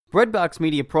Breadbox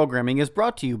Media Programming is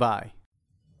brought to you by...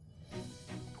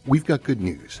 We've got good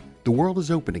news. The world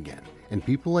is open again, and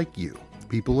people like you,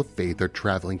 people of faith, are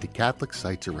traveling to Catholic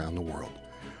sites around the world.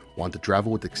 Want to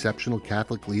travel with exceptional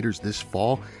Catholic leaders this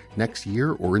fall, next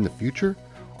year, or in the future?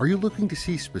 Are you looking to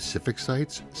see specific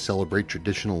sites, celebrate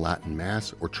traditional Latin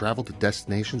Mass, or travel to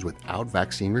destinations without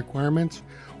vaccine requirements?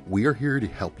 We are here to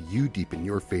help you deepen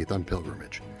your faith on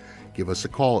pilgrimage. Give us a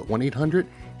call at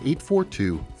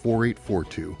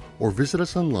 1-800-842-4842 or visit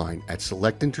us online at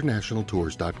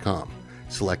selectinternationaltours.com.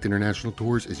 Select International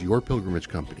Tours is your pilgrimage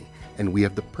company, and we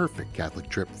have the perfect Catholic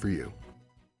trip for you.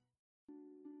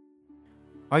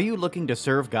 Are you looking to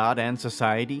serve God and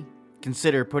society?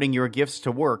 Consider putting your gifts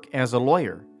to work as a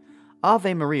lawyer.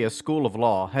 Ave Maria School of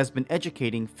Law has been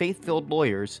educating faith-filled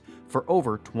lawyers for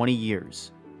over 20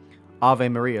 years. Ave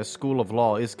Maria School of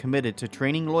Law is committed to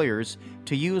training lawyers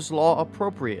to use law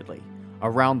appropriately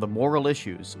around the moral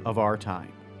issues of our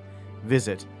time.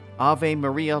 Visit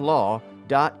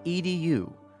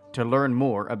avemarialaw.edu to learn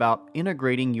more about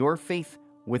integrating your faith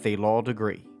with a law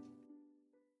degree.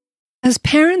 As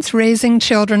parents raising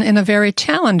children in a very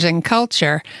challenging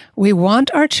culture, we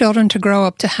want our children to grow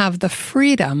up to have the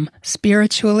freedom,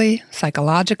 spiritually,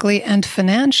 psychologically, and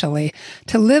financially,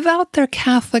 to live out their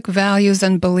Catholic values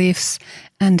and beliefs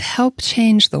and help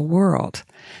change the world.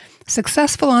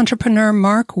 Successful entrepreneur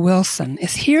Mark Wilson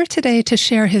is here today to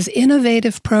share his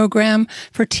innovative program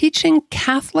for teaching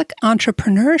Catholic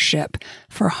entrepreneurship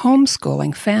for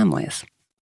homeschooling families.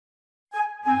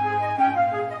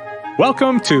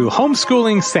 Welcome to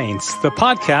Homeschooling Saints, the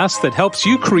podcast that helps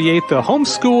you create the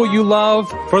homeschool you love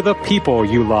for the people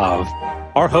you love.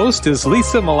 Our host is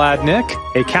Lisa Mladinich,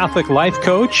 a Catholic life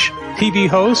coach, TV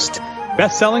host,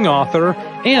 best-selling author,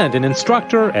 and an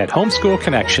instructor at Homeschool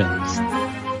Connections.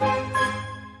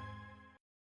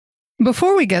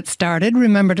 Before we get started,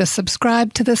 remember to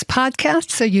subscribe to this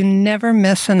podcast so you never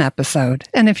miss an episode.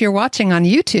 And if you're watching on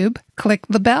YouTube, click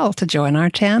the bell to join our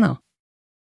channel.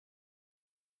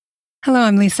 Hello,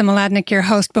 I'm Lisa Mladinich, your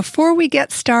host. Before we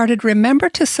get started, remember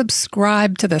to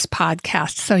subscribe to this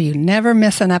podcast so you never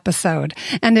miss an episode.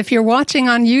 And if you're watching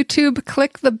on YouTube,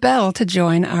 click the bell to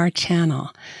join our channel.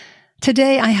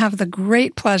 Today, I have the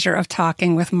great pleasure of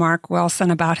talking with Mark Wilson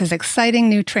about his exciting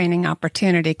new training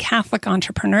opportunity, Catholic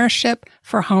Entrepreneurship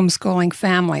for Homeschooling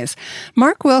Families.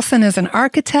 Mark Wilson is an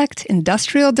architect,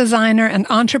 industrial designer, and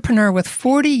entrepreneur with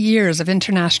 40 years of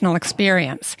international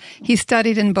experience. He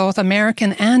studied in both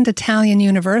American and Italian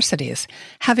universities.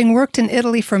 Having worked in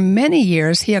Italy for many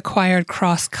years, he acquired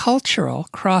cross-cultural,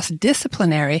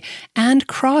 cross-disciplinary, and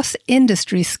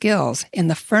cross-industry skills in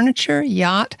the furniture,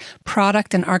 yacht,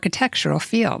 product, and architectural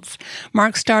fields.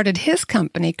 Mark started his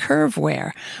company,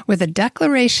 Curveware, with a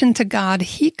declaration to God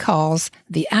he calls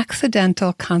the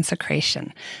accidental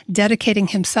consecration, dedicating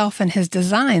himself and his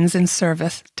designs in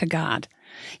service to God.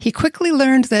 He quickly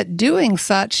learned that doing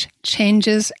such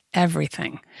changes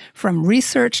everything. From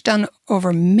research done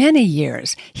over many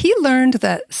years, he learned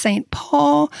that St.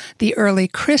 Paul, the early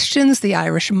Christians, the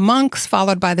Irish monks,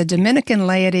 followed by the Dominican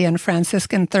laity and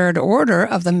Franciscan Third Order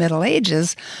of the Middle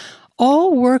Ages,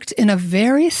 all worked in a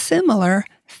very similar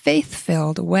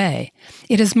faith-filled way.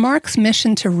 It is Mark's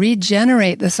mission to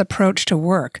regenerate this approach to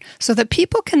work so that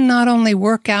people can not only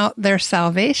work out their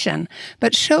salvation,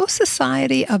 but show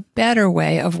society a better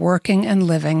way of working and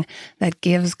living that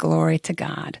gives glory to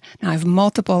God. Now, I have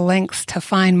multiple links to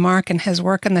find Mark and his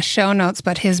work in the show notes,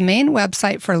 but his main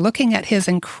website for looking at his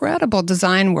incredible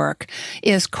design work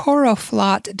is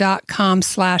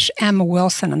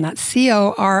coroflot.com/mwilson, and that's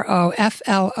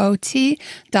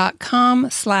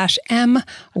coroflot.com/M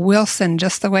Wilson,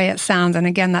 just the way it sounds. And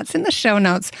again, that's in the show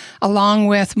notes, along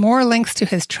with more links to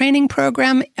his training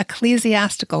program,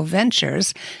 Ecclesiastical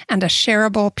Ventures, and a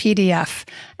shareable PDF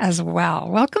as well.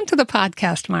 Welcome to the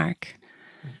podcast, Mark.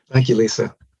 Thank you,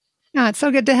 Lisa. Oh, it's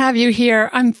so good to have you here.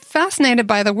 I'm fascinated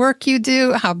by the work you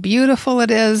do, how beautiful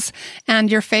it is, and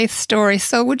your faith story.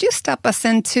 So would you step us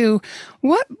into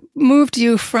what moved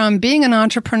you from being an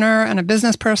entrepreneur and a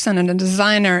business person and a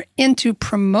designer into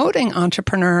promoting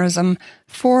entrepreneurism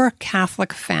for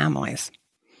Catholic families?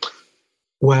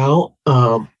 Well,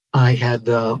 I had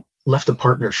left a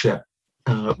partnership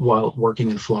while working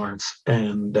in Florence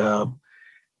and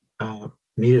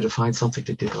needed to find something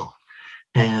to do.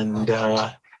 And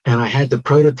I had the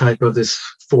prototype of this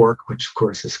fork, which of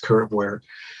course is Curveware.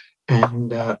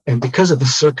 And because of the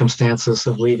circumstances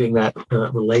of leaving that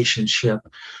relationship,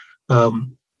 I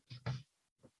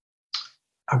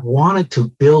wanted to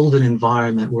build an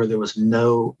environment where there was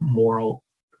no moral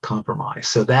compromise.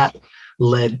 So that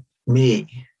led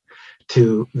me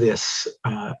to this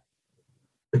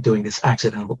doing this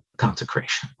accidental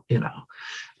consecration,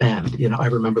 And, I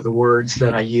remember the words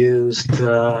that I used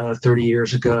 30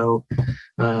 years ago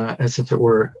as if it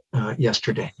were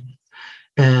yesterday.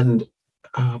 And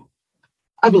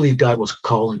I believe God was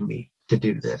calling me to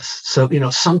do this. So,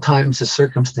 sometimes the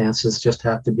circumstances just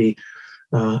have to be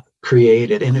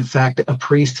created. And in fact, a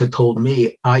priest had told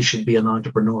me I should be an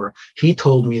entrepreneur. He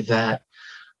told me that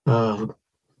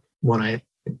when I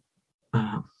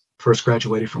first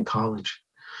graduated from college.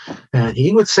 And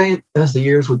he would say it as the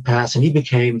years would pass, and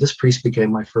this priest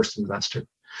became my first investor.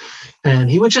 And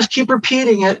he would just keep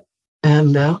repeating it,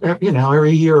 and,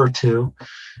 every year or two.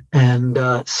 And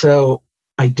so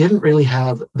I didn't really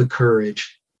have the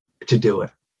courage to do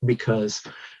it because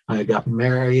I got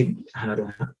married, had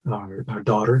our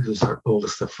daughter, who's our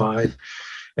oldest of 5.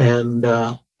 And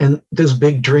those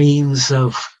big dreams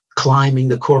of climbing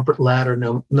the corporate ladder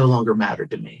no longer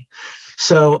mattered to me.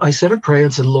 So I said a prayer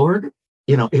and said, Lord,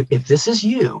 if this is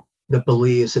you that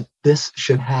believes that this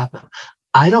should happen,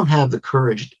 I don't have the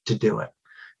courage to do it.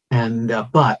 And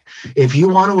but if you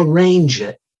want to arrange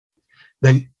it,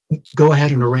 then go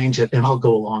ahead and arrange it, and I'll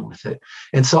go along with it.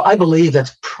 And so I believe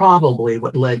that's probably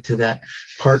what led to that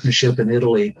partnership in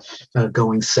Italy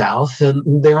going south.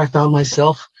 And there I found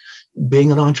myself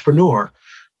being an entrepreneur.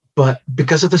 But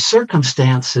because of the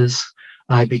circumstances,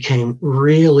 I became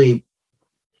really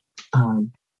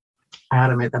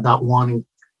adamant about wanting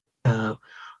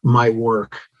my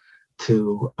work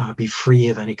to be free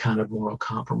of any kind of moral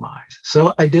compromise.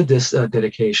 So I did this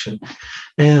dedication,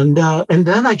 and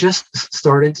then I just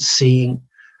started seeing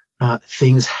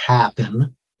things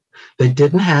happen that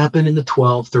didn't happen in the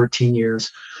 12, 13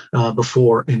 years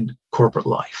before in corporate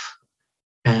life.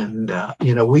 And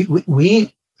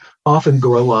we often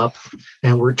grow up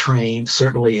and we're trained,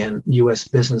 certainly in U.S.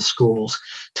 business schools,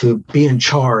 to be in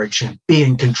charge and be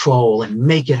in control and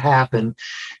make it happen.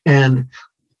 And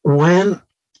when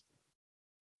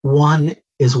one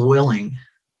is willing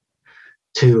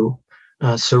to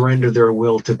surrender their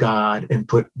will to God and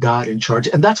put God in charge,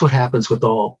 and that's what happens with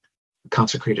all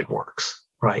consecrated works,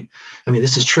 right? I mean,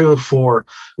 this is true for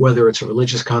whether it's a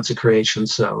religious consecration,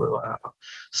 so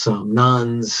some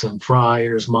nuns, some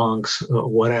friars, monks,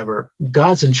 whatever.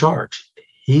 God's in charge.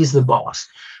 He's the boss.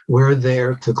 We're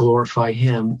there to glorify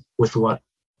him with what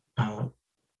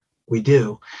we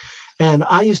do. And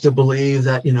I used to believe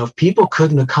that, if people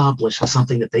couldn't accomplish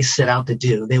something that they set out to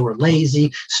do, they were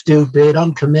lazy, stupid,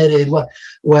 uncommitted.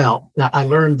 Well, I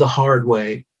learned the hard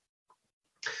way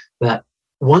that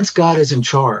once God is in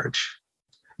charge,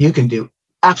 you can do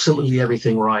absolutely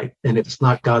everything right. And if it's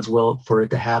not God's will for it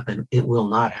to happen, it will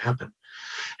not happen.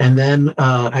 And then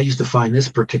I used to find this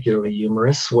particularly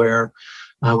humorous, where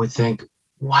I would think,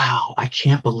 wow, I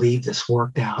can't believe this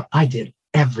worked out. I did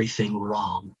everything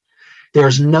wrong.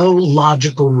 There's no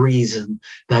logical reason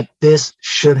that this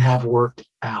should have worked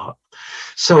out.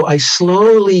 So I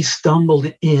slowly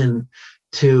stumbled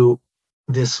into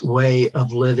this way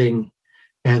of living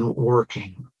and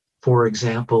working. For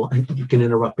example, and you can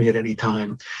interrupt me at any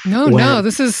time. No,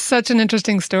 this is such an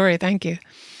interesting story. Thank you.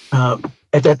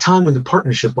 At that time when the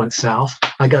partnership went south,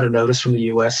 I got a notice from the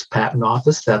U.S. Patent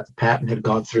Office that the patent had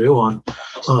gone through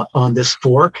on this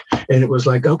fork. And it was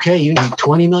like, okay, you need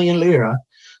 20 million lira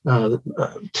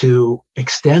to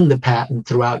extend the patent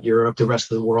throughout Europe, the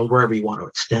rest of the world, wherever you want to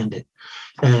extend it.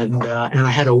 And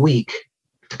I had a week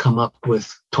to come up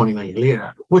with 20 million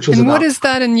lira, which was what is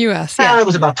that in US? Yeah. It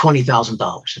was about $20,000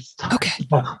 at the time. Okay.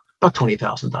 About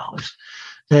 $20,000.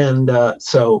 And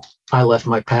so I left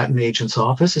my patent agent's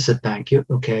office. I said, thank you.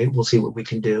 Okay, we'll see what we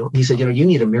can do. He said, you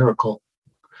need a miracle.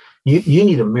 You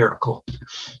need a miracle.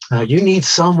 You need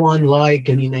someone like,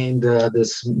 and he named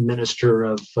this minister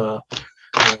of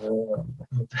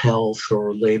health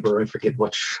or labor. I forget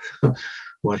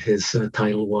what his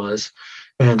title was.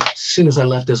 And as soon as I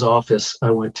left his office,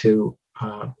 I went to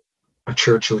a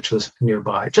church which was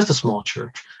nearby, just a small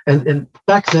church. And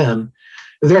back then,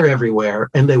 they're everywhere,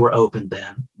 and they were open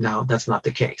then. Now, that's not the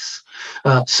case.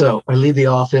 So I leave the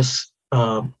office,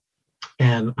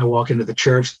 and I walk into the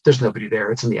church. There's nobody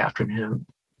there. It's in the afternoon.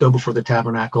 Go before the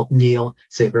tabernacle, kneel,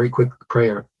 say a very quick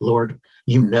prayer. Lord,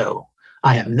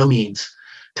 I have no means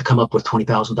to come up with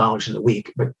 $20,000 in a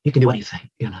week, but you can do anything,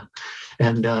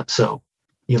 And so,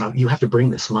 you have to bring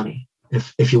this money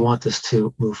if you want this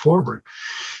to move forward.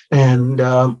 And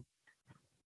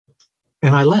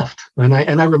I left, and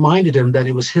I reminded him that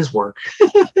it was his work.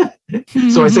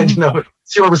 So I said,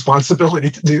 it's your responsibility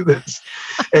to do this.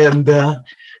 And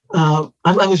I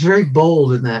was very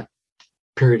bold in that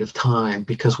period of time,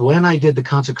 because when I did the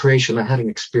consecration, I had an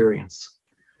experience.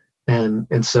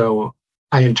 And so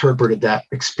I interpreted that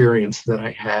experience that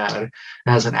I had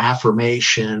as an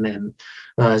affirmation and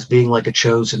as being like a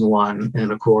chosen one.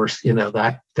 And of course,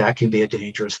 that can be a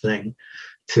dangerous thing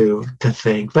to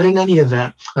think. But in any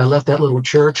event, I left that little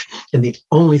church, and the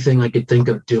only thing I could think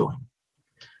of doing,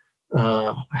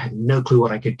 I had no clue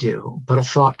what I could do, but a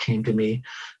thought came to me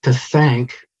to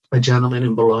thank a gentleman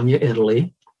in Bologna,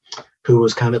 Italy, who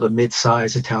was kind of a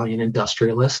mid-sized Italian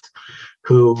industrialist,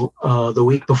 who the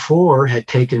week before had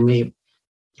taken me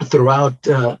throughout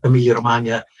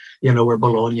Emilia-Romagna, where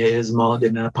Bologna is,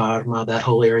 Modena, Parma, that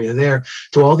whole area there,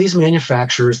 to all these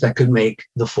manufacturers that could make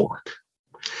the fork.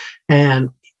 And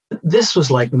this was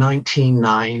like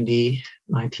 1990,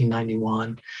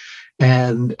 1991.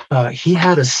 And he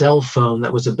had a cell phone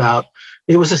that was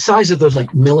it was the size of those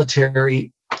like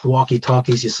military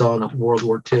walkie-talkies you saw in World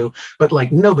War II, but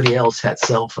like nobody else had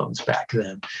cell phones back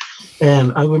then.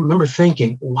 And I remember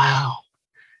thinking, wow,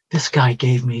 this guy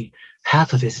gave me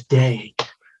half of his day.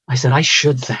 I said, I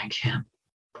should thank him.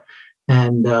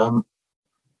 And a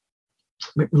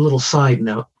little side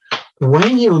note,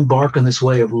 when you embark on this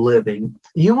way of living,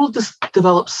 you will just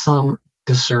develop some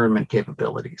discernment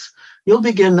capabilities. You'll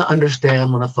begin to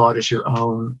understand when a thought is your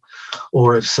own,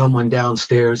 or if someone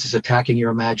downstairs is attacking your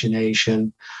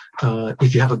imagination.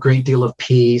 If you have a great deal of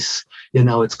peace,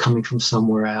 it's coming from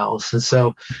somewhere else. And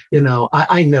so,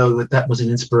 I know that was an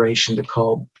inspiration to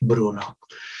call Bruno.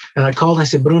 And I called, I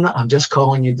said, Bruno, I'm just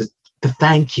calling you to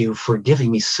thank you for giving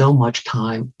me so much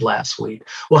time last week.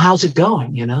 Well, how's it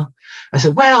going? I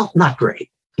said, well, not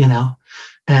great,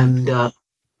 and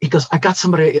he goes, I got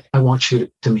somebody I want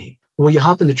you to meet. Will you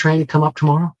hop in the train and come up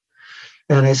tomorrow?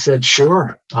 And I said,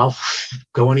 sure, I'll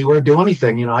go anywhere, do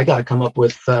anything. I got to come up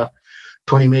with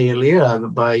 20 million lira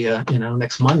by,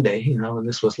 next Monday, and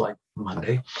this was like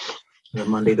Monday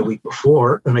the week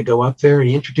before. And I go up there and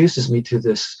he introduces me to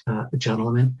this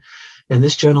gentleman. And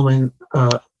this gentleman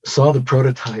saw the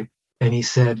prototype and he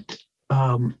said,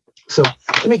 so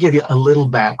let me give you a little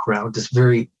background.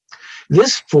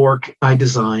 This fork I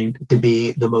designed to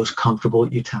be the most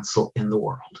comfortable utensil in the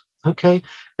world. Okay,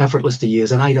 effortless to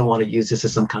use. And I don't want to use this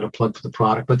as some kind of plug for the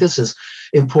product, but this is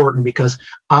important because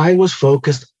I was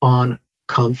focused on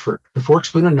comfort. The fork,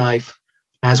 spoon, and knife,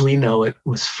 as we know it,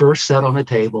 was first set on a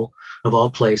table of all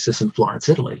places in Florence,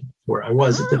 Italy, where I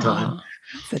was at the time.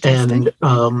 And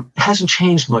hasn't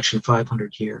changed much in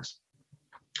 500 years.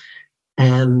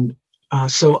 And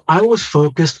so I was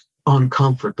focused on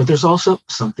comfort, but there's also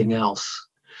something else.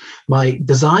 My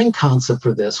design concept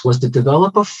for this was to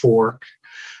develop a fork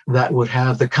that would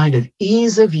have the kind of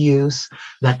ease of use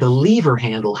that the lever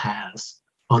handle has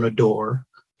on a door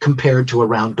compared to a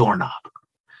round doorknob.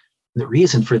 The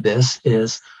reason for this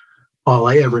is all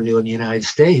I ever knew in the United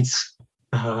States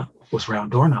was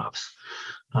round doorknobs.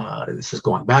 This is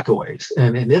going back a ways.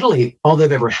 And in Italy, all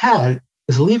they've ever had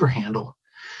is a lever handle.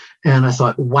 And I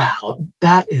thought, wow,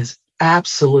 that is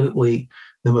absolutely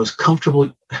the most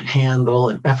comfortable handle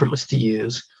and effortless to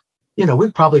use.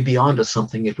 We'd probably be onto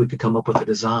something if we could come up with a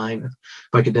design, if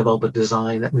I could develop a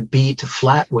design that would be to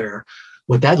flatware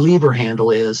what that lever handle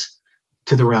is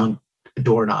to the round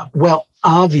doorknob. Well,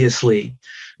 obviously,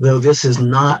 though this is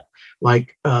not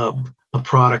like a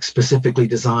product specifically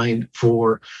designed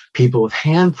for people with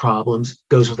hand problems,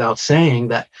 goes without saying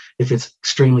that if it's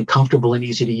extremely comfortable and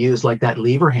easy to use like that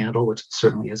lever handle, which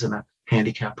certainly isn't a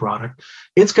handicap product,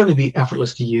 it's going to be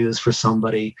effortless to use for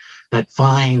somebody that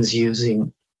finds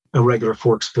using a regular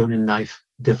fork, spoon, and knife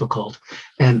difficult.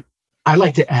 And I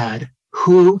like to add,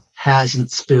 who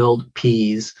hasn't spilled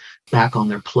peas back on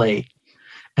their plate?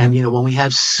 And, when we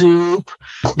have soup,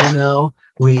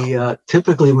 we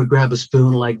typically would grab a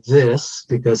spoon like this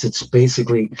because it's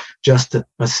basically just a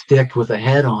stick with a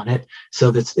head on it. So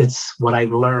it's what I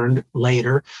learned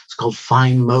later. It's called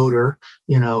fine motor,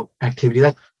 activity.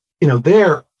 That,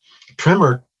 their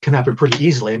tremor can happen pretty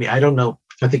easily. I mean, I don't know.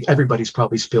 I think everybody's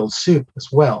probably spilled soup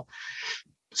as well.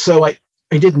 So I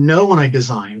didn't know when I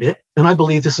designed it. And I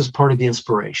believe this is part of the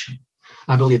inspiration.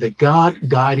 I believe that God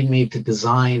guiding me to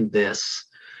design this,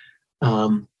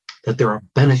 that there are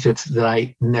benefits that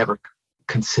I never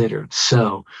considered.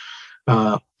 So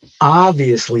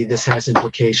obviously this has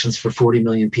implications for 40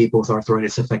 million people with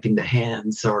arthritis affecting the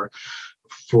hands, or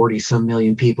 40 some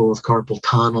million people with carpal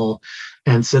tunnel.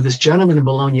 And so this gentleman in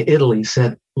Bologna, Italy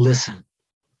said, listen,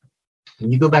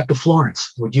 when you go back to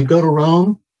Florence, would you go to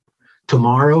Rome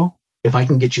tomorrow if I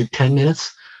can get you 10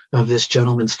 minutes of this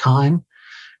gentleman's time?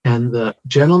 And the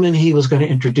gentleman he was going to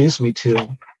introduce me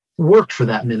to worked for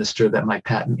that minister that my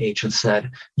patent agent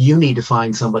said, you need to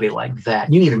find somebody like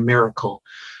that. You need a miracle.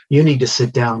 You need to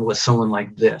sit down with someone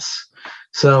like this.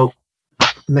 So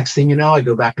next thing you know, I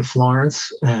go back to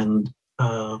Florence and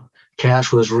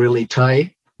cash was really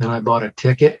tight. Then I bought a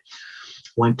ticket,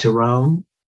 went to Rome,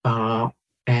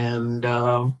 and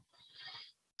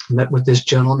met with this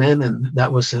gentleman. And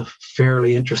that was a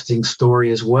fairly interesting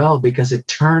story as well, because it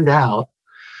turned out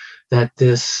that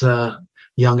this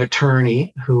young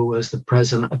attorney, who was the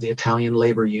president of the Italian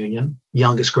labor union,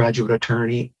 youngest graduate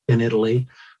attorney in Italy,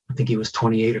 I think he was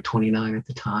 28 or 29 at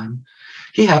the time,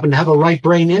 he happened to have a right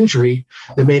brain injury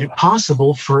that made it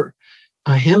possible for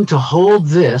him to hold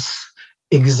this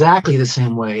exactly the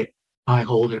same way I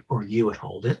hold it or you would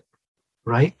hold it,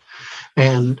 right?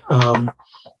 And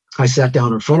I sat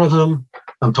down in front of him.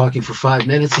 I'm talking for 5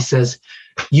 minutes. He says,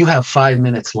 "You have 5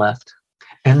 minutes left."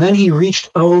 And then he reached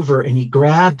over and he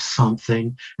grabbed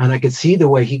something, and I could see the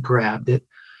way he grabbed it,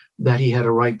 that he had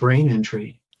a right brain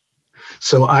injury.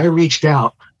 So I reached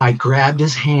out, I grabbed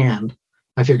his hand.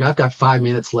 I figured, I've got 5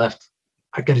 minutes left.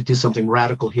 I got to do something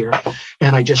radical here.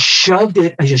 And I just shoved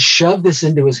this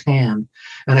into his hand.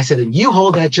 And I said, "And you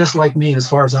hold that just like me. As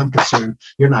far as I'm concerned,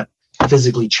 you're not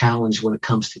physically challenged when it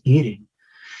comes to eating."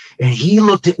 And he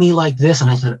looked at me like this, and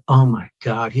I said, "Oh my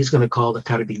God, he's going to call the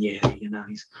carabinieri,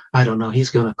 I don't know,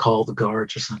 he's going to call the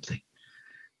guards or something."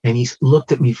 And he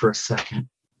looked at me for a second,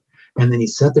 and then he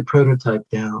set the prototype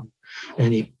down,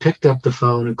 and he picked up the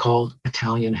phone and called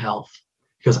Italian Health.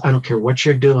 He goes, "I don't care what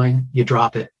you're doing, you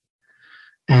drop it."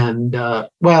 And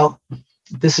well,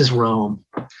 this is Rome,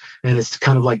 and it's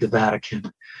kind of like the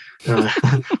Vatican,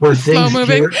 where things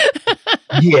Slow-moving.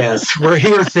 Yes, where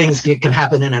here things can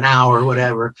happen in an hour or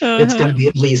whatever. It's going to be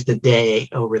at least a day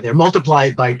over there,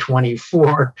 multiplied by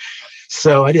 24.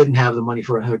 So I didn't have the money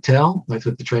for a hotel. I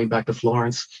took the train back to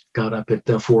Florence, got up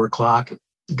at 4 o'clock,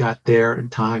 got there in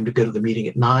time to go to the meeting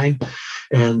at 9.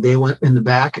 And they went in the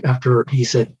back after he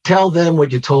said, "Tell them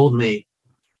what you told me."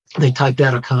 They typed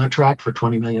out a contract for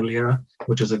 20 million lira,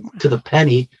 which was to the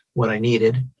penny what I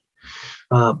needed,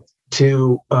 for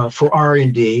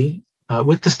R&D,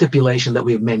 with the stipulation that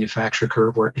we manufacture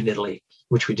curveware in Italy,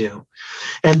 which we do.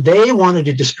 And they wanted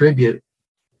to distribute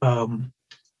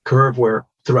curveware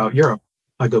throughout Europe.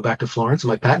 I go back to Florence, and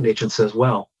my patent agent says,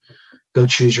 "Well, go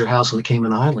choose your house on the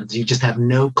Cayman Islands. You just have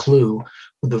no clue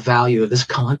the value of this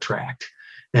contract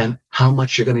and how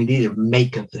much you're going to need to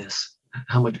make of this,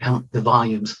 the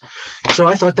volumes." So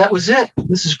I thought, that was it.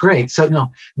 This is great. So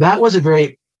no, that was a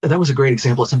great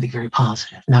example of something very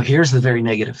positive. Now here's the very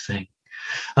negative thing.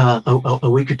 A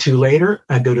week or two later,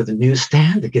 I go to the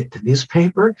newsstand to get the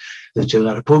newspaper, the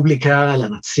La Repubblica, La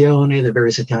Nazione, the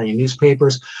various Italian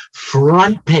newspapers.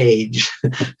 Front page,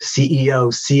 CEO,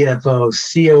 CFO,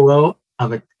 COO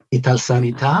of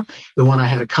Italsanità, the one I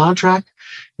had a contract,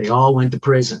 they all went to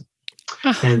prison.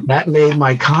 And that made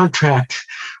my contract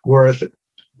worth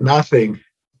nothing.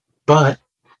 But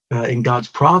in God's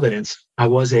providence, I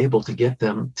was able to get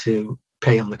them to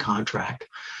pay on the contract.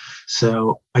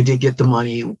 So I did get the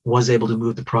money, was able to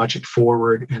move the project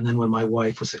forward. And then when my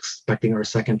wife was expecting our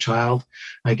second child,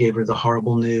 I gave her the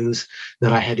horrible news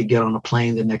that I had to get on a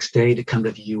plane the next day to come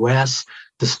to the US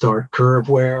to start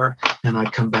Curveware, and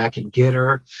I'd come back and get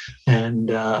her. And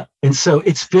so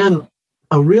it's been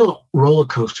a real roller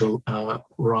coaster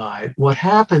ride. What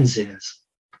happens is,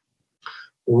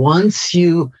 once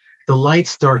the lights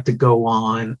start to go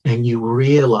on and you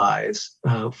realize,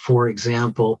 for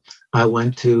example, I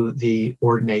went to the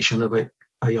ordination of a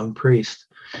young priest.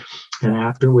 And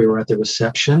after we were at the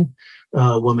reception,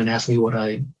 a woman asked me what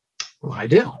I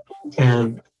do.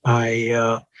 And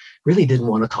I really didn't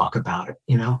want to talk about it,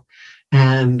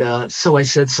 And so I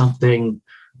said something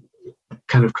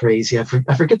kind of crazy. I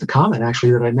forget the comment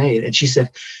actually that I made. And she said,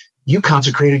 "You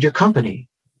consecrated your company."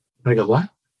 And I go, "What?"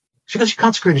 She goes, "You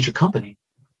consecrated your company.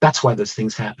 That's why those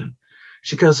things happen."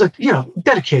 She goes,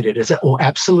 "Dedicated." I said, "Oh,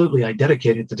 absolutely. I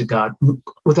dedicated it to God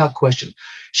without question."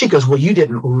 She goes, "Well, you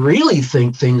didn't really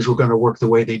think things were going to work the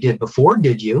way they did before,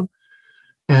 did you?"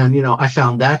 And, I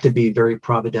found that to be very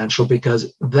providential,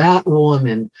 because that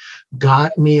woman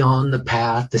got me on the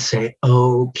path to say,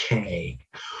 okay,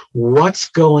 what's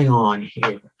going on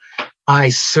here? I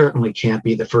certainly can't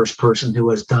be the first person who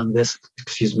has done this.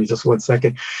 Excuse me, just 1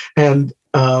 second. And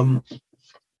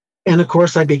of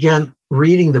course, I began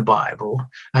reading the Bible.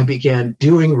 I began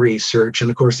doing research. And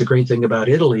of course, the great thing about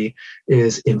Italy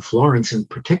is, in Florence in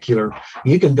particular,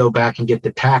 you can go back and get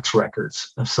the tax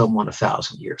records of someone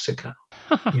 1,000 years ago,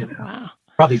 Wow.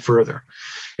 Probably further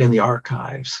in the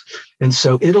archives. And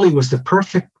so Italy was the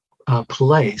perfect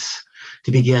place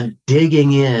to begin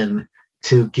digging in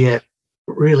to get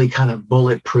really kind of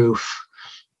bulletproof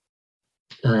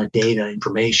data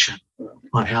information.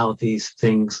 on how these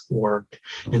things worked.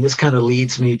 And this kind of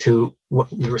leads me to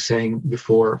what you were saying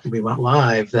before we went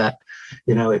live, that,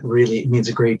 it really means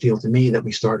a great deal to me that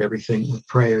we start everything with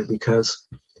prayer, because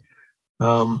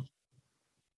I've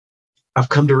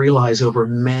come to realize over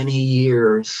many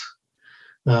years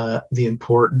the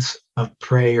importance of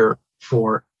prayer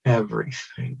for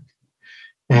everything.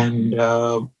 And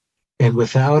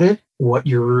without it, what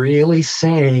you're really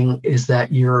saying is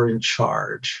that you're in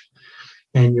charge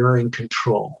and you're in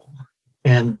control.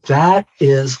 And that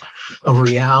is a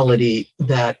reality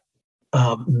that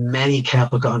many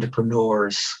Catholic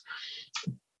entrepreneurs,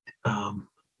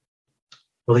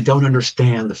 they don't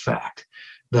understand the fact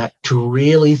that to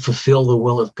really fulfill the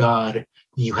will of God,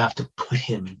 you have to put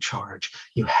him in charge.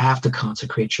 You have to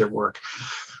consecrate your work.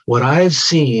 What I've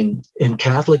seen in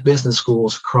Catholic business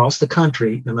schools across the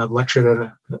country, and I've lectured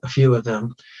at a few of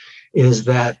them, is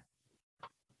that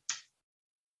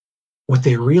what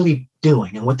they're really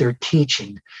doing and what they're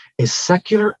teaching is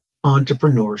secular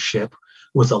entrepreneurship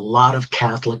with a lot of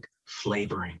Catholic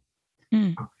flavoring.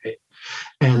 Okay.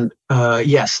 And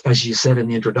yes, as you said in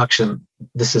the introduction,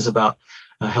 this is about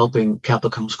helping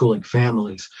Catholic homeschooling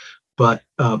families. But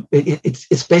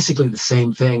it's basically the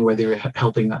same thing, whether you're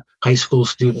helping a high school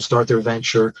student start their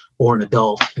venture or an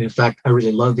adult. And in fact, I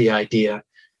really love the idea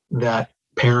that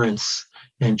parents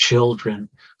and children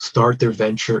start their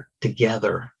venture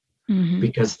together,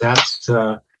 because that's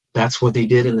what they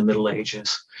did in the Middle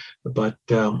Ages. But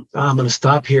I'm going to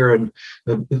stop here and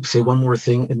say one more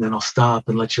thing, and then I'll stop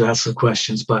and let you ask some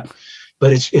questions. But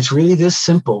it's really this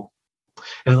simple.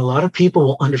 And a lot of people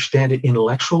will understand it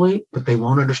intellectually, but they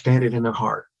won't understand it in their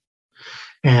heart.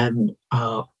 And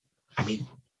I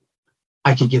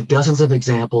could give dozens of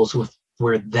examples with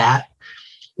where that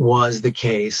was the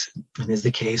case and is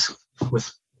the case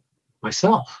with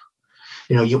myself.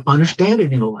 You understand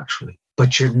it intellectually,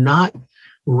 but you're not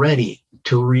ready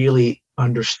to really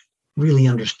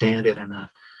understand it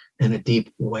in a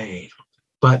deep way.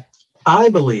 But I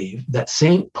believe that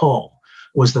St. Paul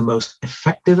was the most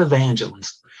effective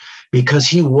evangelist because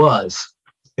he was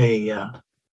we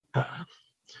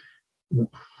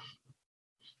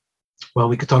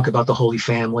could talk about the Holy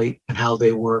Family and how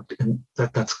they worked, and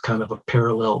that's kind of a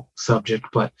parallel subject.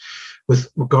 But with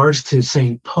regards to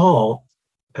St. Paul,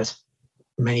 as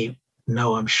many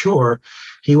know, I'm sure,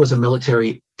 he was a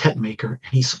military tent maker.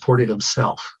 He supported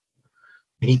himself.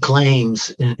 And he claims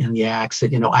in the Acts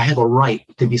that, I have a right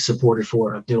to be supported for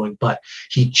what I'm doing, but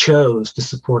he chose to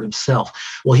support himself.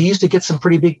 Well, he used to get some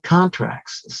pretty big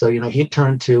contracts. So, he'd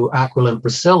turn to Aquila and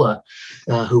Priscilla,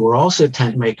 who were also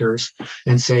tent makers,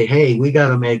 and say, hey, we got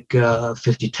to make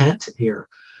 50 tents here.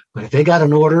 But if they got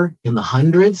an order in the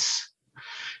hundreds,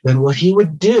 then what he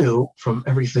would do, from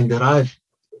everything that I've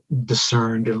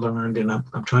discerned and learned, and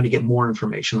I'm trying to get more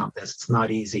information on this. It's not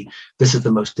easy. This is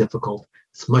the most difficult.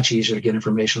 It's much easier to get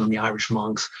information on the Irish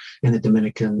monks and the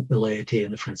Dominican laity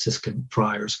and the Franciscan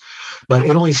friars. But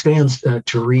it only stands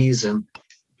to reason.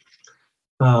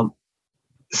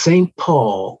 St.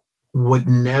 Paul would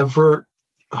never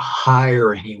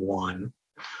hire anyone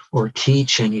or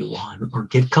teach anyone or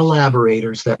get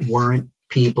collaborators that weren't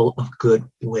people of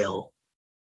goodwill.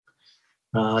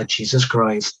 Jesus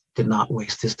Christ did not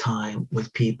waste his time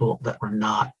with people that were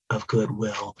not of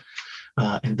goodwill.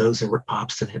 And those that were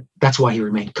obstinate. That's why he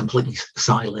remained completely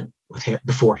silent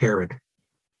before Herod.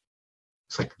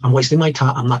 It's like, I'm wasting my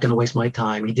time. I'm not going to waste my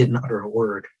time. He didn't utter a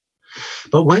word.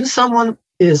 But when someone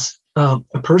is a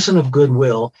person of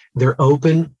goodwill, they're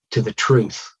open to the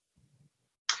truth.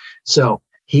 So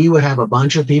he would have a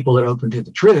bunch of people that are open to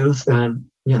the truth, and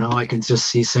I can just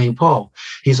see St. Paul.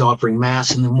 He's offering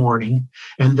Mass in the morning.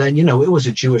 And then, it was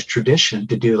a Jewish tradition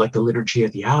to do like the Liturgy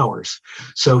of the Hours.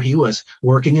 So he was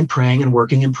working and praying and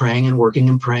working and praying and working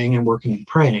and praying and working and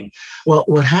praying. Well,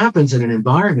 what happens in an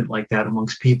environment like that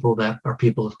amongst people that are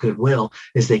people of goodwill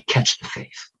is they catch the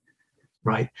faith,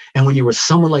 right? And when you were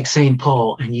someone like St.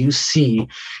 Paul and you see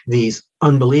these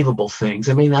unbelievable things.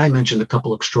 I mentioned a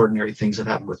couple extraordinary things that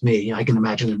happened with me. I can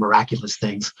imagine the miraculous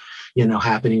things,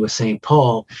 happening with St.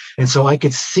 Paul. And so I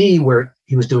could see where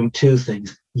he was doing two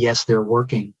things. Yes, they're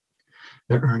working.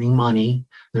 They're earning money.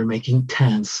 They're making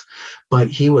tents. But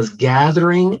he was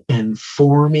gathering and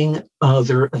forming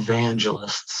other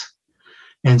evangelists.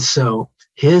 And so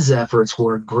his efforts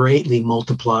were greatly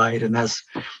multiplied. And as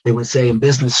they would say in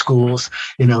business schools,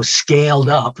 scaled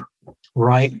up,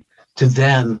 right, to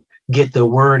then get the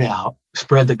word out,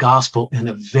 spread the gospel in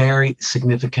a very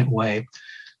significant way.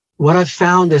 What I've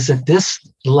found is that this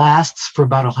lasts for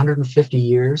about 150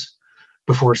 years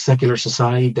before secular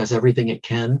society does everything it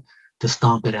can to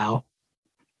stomp it out.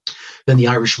 Then the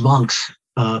Irish monks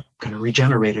kind of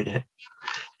regenerated it.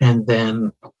 And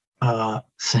then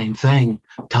same thing.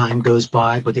 Time goes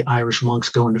by, but the Irish monks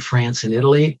go into France and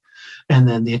Italy. And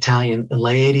then the Italian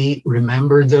laity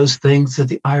remembered those things that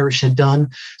the Irish had done.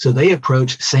 So they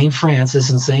approached St. Francis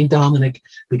and St. Dominic,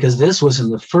 because this was in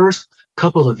the first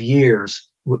couple of years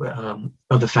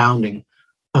of the founding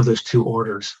of those two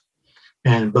orders.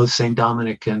 And both St.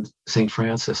 Dominic and St.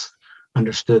 Francis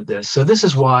understood this. So this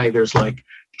is why there's like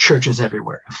churches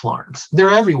everywhere in Florence.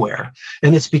 They're everywhere.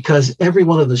 And it's because every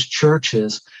one of those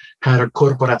churches had a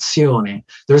corporazione.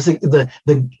 There's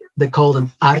they call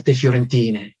them arte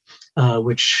fiorentine,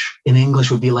 which in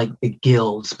English would be like the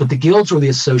guilds. But the guilds were the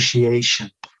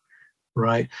association,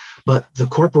 right? But the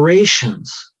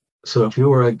corporations, so if you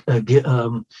were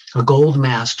a gold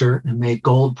master and made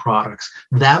gold products,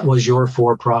 that was your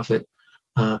for-profit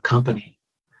company.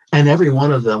 And every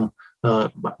one of them,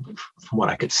 from what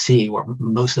I could see, or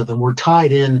most of them were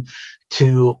tied in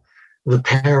to the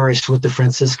parish with the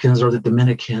Franciscans or the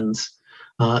Dominicans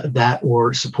that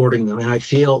were supporting them. And I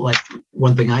feel like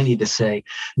one thing I need to say,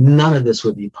 none of this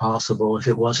would be possible if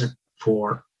it wasn't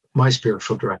for my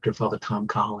spiritual director, Father Tom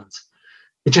Collins.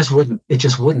 It just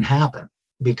wouldn't happen,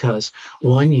 because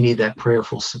one, you need that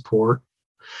prayerful support.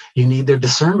 You need their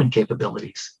discernment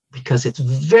capabilities, because it's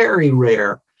very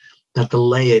rare that the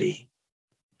laity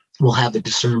will have the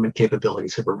discernment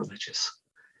capabilities of a religious.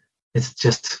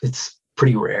 It's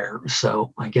pretty rare.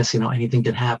 So I guess, anything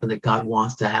can happen that God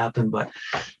wants to happen, but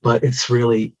it's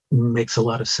really makes a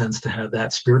lot of sense to have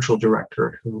that spiritual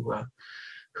director who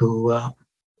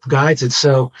guides it.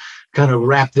 So kind of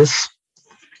wrap this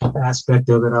aspect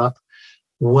of it up.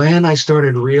 When I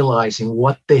started realizing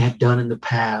what they had done in the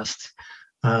past,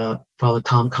 Father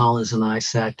Tom Collins and I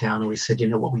sat down and we said,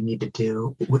 what we need to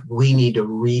do? We need to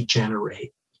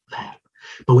regenerate that.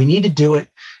 But we need to do it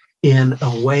in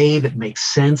a way that makes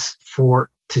sense for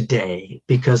today.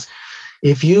 Because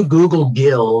if you Google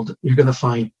guild, you're going to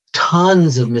find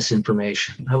tons of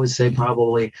misinformation. I would say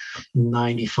probably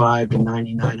 95 to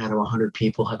 99 out of 100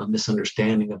 people have a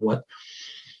misunderstanding of what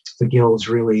the guilds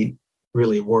really,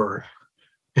 really were,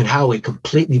 and how a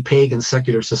completely pagan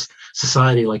secular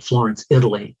society like Florence,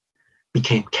 Italy,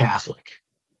 became Catholic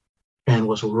and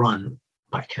was run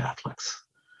by Catholics.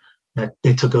 That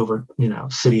they took over,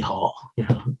 City Hall.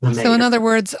 So in other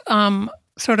words,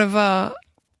 sort of a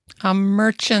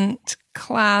merchant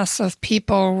class of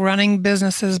people running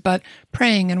businesses, but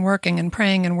praying and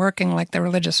working like the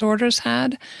religious orders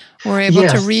had, were able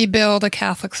to rebuild a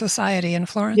Catholic society in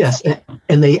Florence. Yes,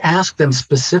 and they asked them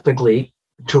specifically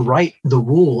to write the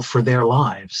rule for their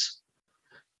lives.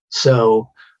 So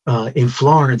in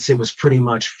Florence, it was pretty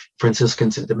much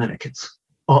Franciscans and Dominicans.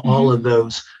 All of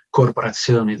those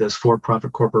corporazioni, those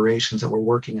for-profit corporations that were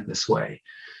working in this way,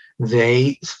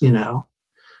 they,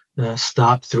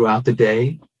 stopped throughout the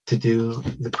day to do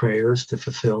the prayers, to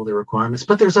fulfill the requirements.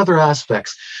 But there's other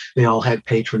aspects. They all had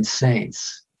patron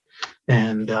saints,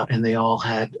 and they all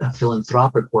had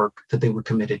philanthropic work that they were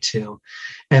committed to.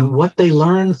 And what they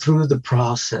learned through the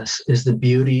process is the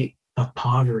beauty of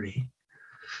poverty.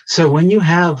 So when you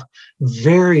have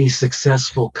very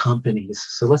successful companies,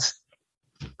 so let's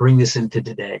bring this into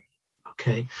today.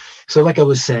 Okay. So like I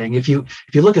was saying, if you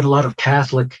look at a lot of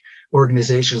Catholic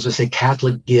organizations, let's say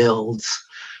Catholic guilds,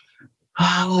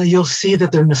 you'll see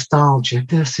that they're nostalgic.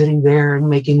 They're sitting there and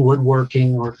making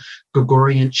woodworking or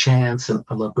Gregorian chants. And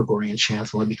I love Gregorian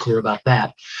chants. I want to be clear about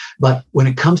that. But when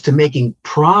it comes to making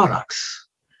products,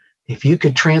 if you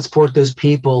could transport those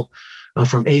people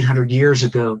from 800 years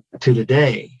ago to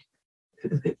today,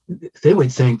 they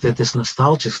would think that this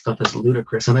nostalgic stuff is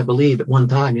ludicrous. And I believe at one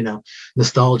time,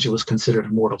 nostalgia was considered a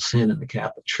mortal sin in the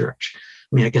Catholic Church.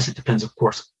 I mean, I guess it depends, of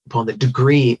course, upon the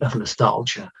degree of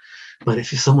nostalgia. But if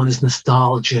someone is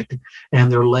nostalgic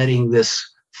and they're letting this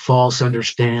false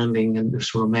understanding and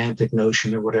this romantic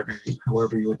notion or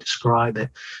however you would describe it,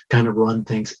 kind of run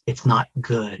things, it's not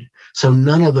good. So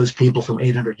none of those people from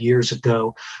 800 years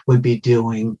ago would be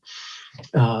doing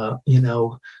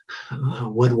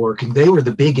woodworking. They were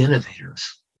the big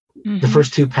innovators. Mm-hmm. The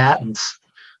first two patents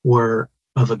were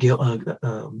of a guildman.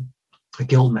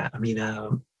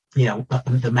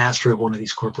 The master of one of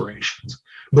these corporations,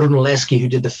 Brunelleschi, who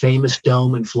did the famous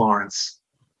dome in Florence.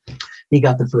 He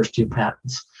got the first two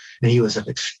patents, and he was an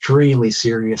extremely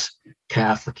serious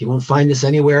Catholic. You won't find this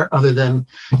anywhere other than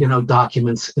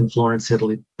documents in Florence,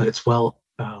 Italy, but it's well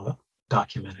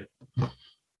documented.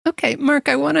 Okay, Mark,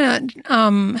 I want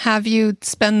to have you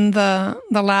spend the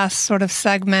last sort of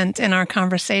segment in our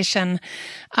conversation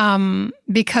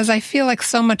because I feel like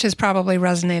so much is probably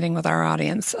resonating with our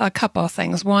audience. A couple of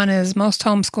things. One is most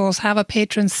homeschools have a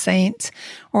patron saint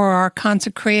or are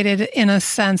consecrated in a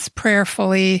sense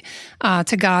prayerfully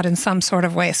to God in some sort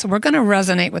of way. So we're going to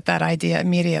resonate with that idea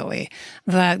immediately,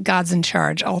 that God's in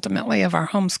charge ultimately of our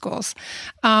homeschools.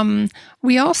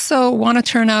 We also want to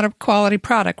turn out a quality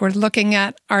product. We're looking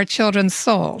at our children's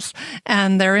souls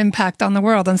and their impact on the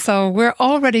world. And so we're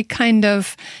already kind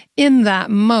of in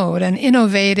that mode and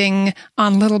innovating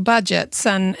on little budgets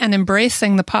and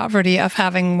embracing the poverty of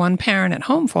having one parent at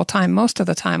home full time most of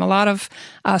the time. A lot of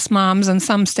us moms and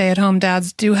some stay-at-home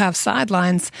dads do have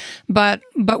sidelines, but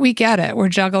we get it. We're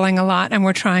juggling a lot and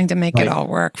we're trying to make it all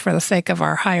work for the sake of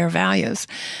our higher values.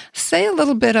 Say a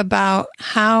little bit about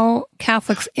how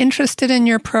Catholics interested in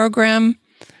your program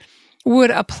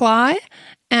would apply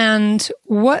and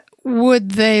what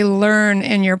would they learn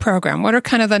in your program? What are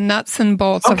kind of the nuts and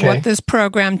bolts of what this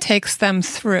program takes them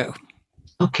through?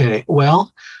 Okay,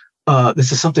 well,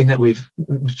 this is something that we've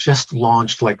just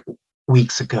launched like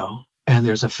weeks ago. And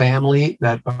there's a family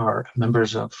that are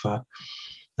members of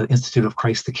the Institute of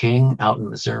Christ the King out in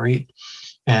Missouri.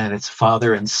 And it's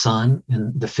father and son.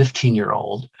 And the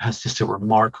 15-year-old has just a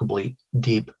remarkably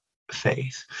deep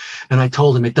faith. And I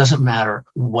told him it doesn't matter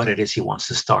what it is he wants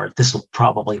to start. This will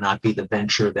probably not be the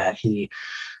venture that he,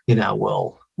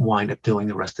 will wind up doing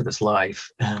the rest of his life.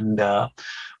 And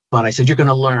but I said, you're going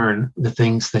to learn the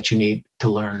things that you need to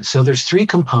learn. So there's 3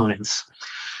 components.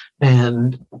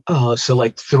 And so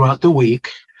like throughout the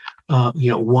week,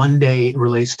 one day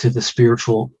relates to the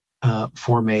spiritual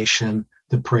formation,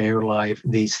 the prayer life,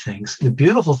 these things. The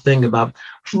beautiful thing about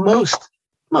most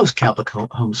Catholic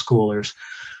homeschoolers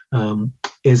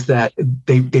is that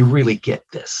they really get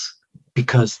this,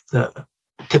 because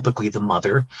typically the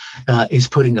mother is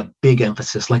putting a big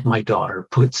emphasis, like my daughter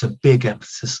puts a big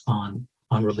emphasis on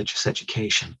religious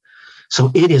education. So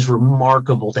it is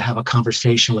remarkable to have a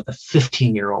conversation with a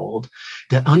 15-year-old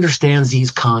that understands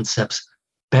these concepts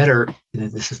better,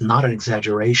 this is not an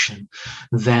exaggeration,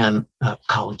 than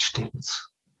college students.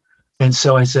 And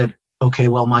so I said, okay,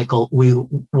 well, Michael, we'll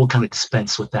kind of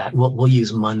dispense with that. We'll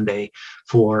use Monday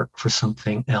for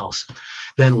something else.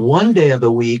 Then one day of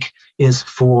the week is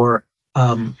for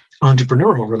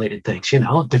entrepreneurial related things,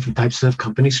 different types of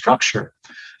company structure,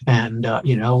 and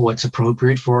what's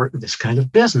appropriate for this kind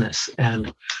of business.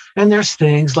 And there's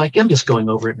things like, I'm just going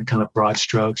over it in kind of broad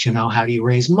strokes, how do you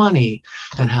raise money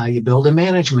and how you build a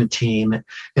management team.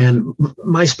 And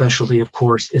my specialty, of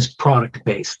course, is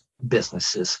product-based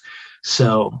businesses.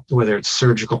 So whether it's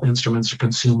surgical instruments or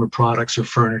consumer products or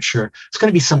furniture, it's going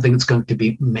to be something that's going to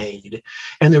be made.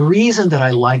 And the reason that I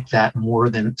like that more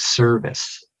than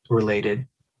service-related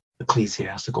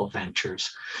ecclesiastical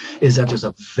ventures is that there's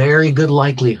a very good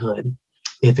likelihood,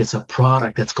 if it's a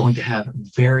product that's going to have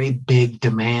very big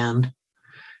demand,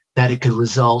 that it could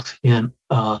result in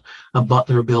a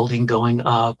Butler building going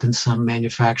up and some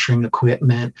manufacturing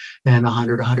equipment and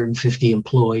 100, 150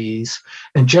 employees.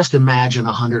 And just imagine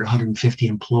 100, 150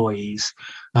 employees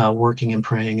working and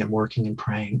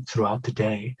praying throughout the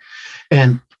day.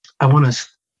 And I want to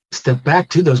step back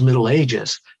to those Middle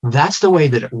Ages. That's the way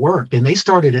that it worked. And they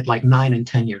started at like 9 and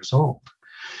 10 years old.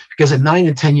 Because at 9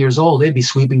 and 10 years old, they'd be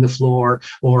sweeping the floor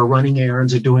or running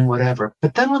errands or doing whatever.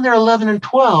 But then when they're 11 and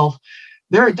 12,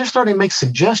 they're starting to make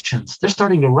suggestions. They're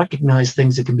starting to recognize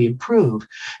things that can be improved.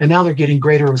 And now they're getting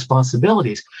greater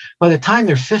responsibilities. By the time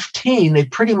they're 15, they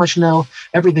pretty much know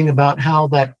everything about how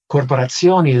that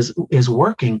corporazione is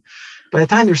working. By the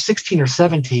time they're 16 or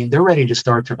 17, they're ready to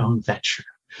start their own venture.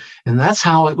 And that's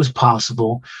how it was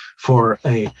possible for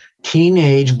a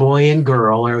teenage boy and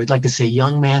girl, or I would like to say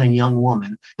young man and young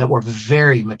woman, that were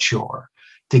very mature,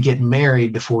 to get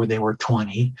married before they were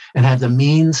 20 and have the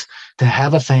means to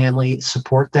have a family,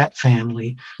 support that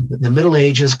family. The Middle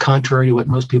Ages, contrary to what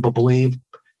most people believe,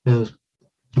 is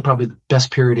probably the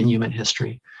best period in human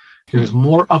history. There's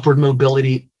more upward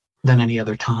mobility than any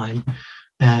other time.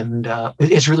 And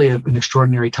it's really an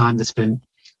extraordinary time that's been,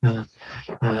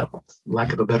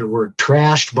 lack of a better word,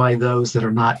 trashed by those that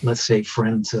are not, let's say,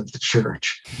 friends of the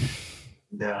church.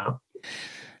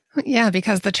 Yeah,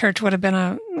 because the church would have been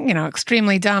a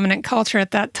extremely dominant culture at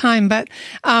that time. But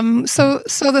so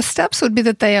the steps would be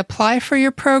that they apply for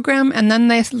your program, and then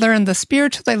they learn the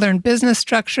spiritual, they learn business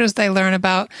structures, they learn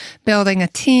about building a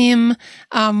team.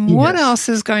 What else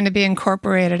is going to be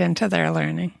incorporated into their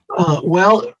learning? We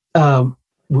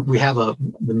have the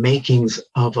makings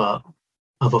of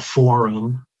a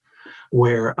forum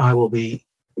where I will be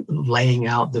laying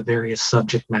out the various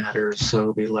subject matters. So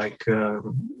it'll be like,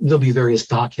 there'll be various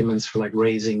documents for like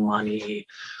raising money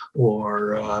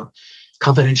or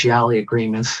confidentiality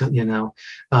agreements,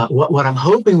 What I'm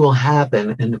hoping will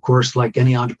happen, and of course, like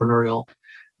any entrepreneurial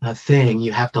thing.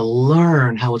 You have to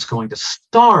learn how it's going to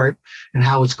start and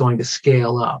how it's going to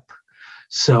scale up.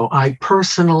 So I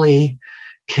personally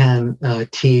can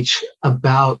teach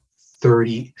about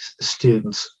 30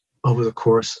 students over the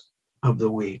course of the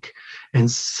week. And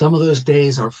some of those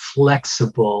days are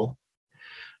flexible.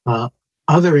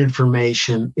 Other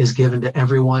information is given to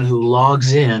everyone who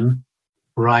logs in,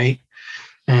 right?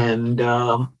 And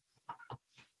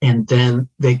then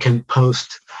they can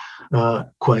post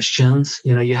questions.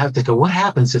 You have to go, what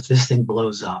happens if this thing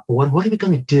blows up? What are we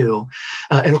going to do?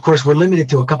 And of course, we're limited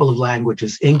to a couple of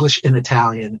languages, English and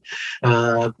Italian.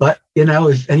 But,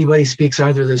 if anybody speaks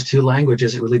either of those two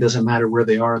languages, it really doesn't matter where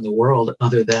they are in the world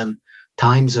other than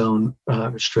time zone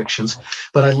restrictions.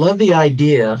 But I love the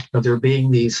idea of there being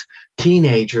these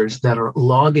teenagers that are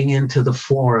logging into the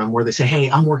forum where they say, hey,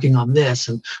 I'm working on this.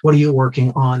 And what are you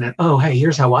working on? And, oh, hey,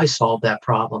 here's how I solved that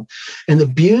problem. And the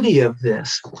beauty of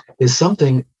this is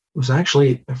something, it was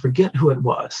actually, I forget who it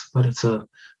was, but it's a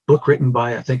book written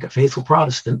by, I think, a faithful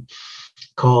Protestant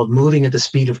called Moving at the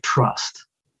Speed of Trust.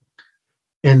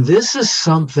 And this is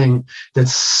something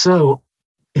that's so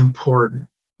important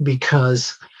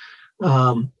because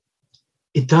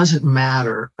it doesn't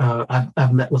matter.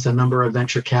 I've met with a number of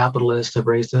venture capitalists. I've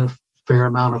raised a fair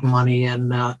amount of money,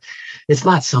 and it's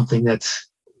not something that's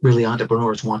really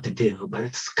entrepreneurs want to do, but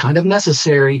it's kind of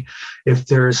necessary if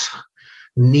there's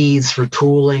needs for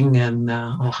tooling and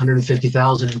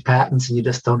 150,000 in patents, and you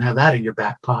just don't have that in your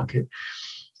back pocket.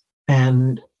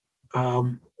 And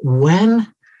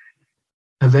when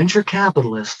a venture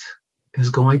capitalist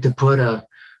is going to put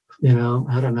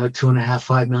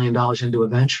 $2.5 million into a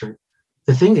venture,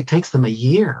 the thing that takes them a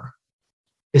year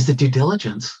is the due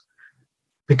diligence,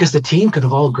 because the team could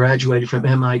have all graduated from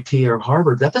MIT or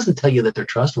Harvard. That doesn't tell you that they're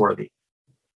trustworthy.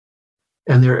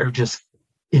 And there are just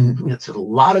it's a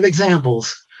lot of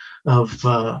examples of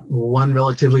one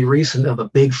relatively recent of a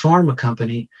big pharma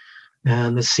company,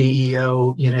 and the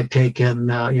CEO, taken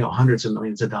hundreds of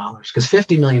millions of dollars, because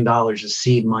 $50 million is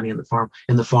seed money in the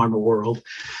pharma world.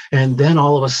 And then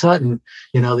all of a sudden,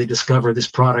 they discover this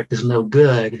product is no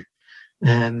good.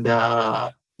 And,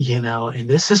 and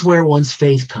this is where one's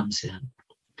faith comes in.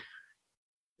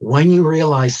 When you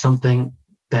realize something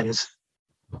that is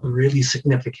really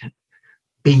significant,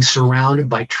 being surrounded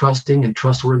by trusting and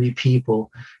trustworthy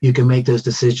people, you can make those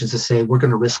decisions to say, we're going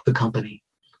to risk the company.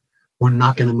 We're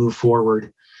not going to move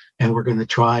forward, and we're going to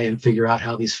try and figure out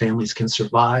how these families can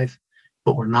survive,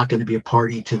 but we're not going to be a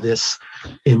party to this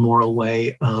immoral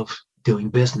way of doing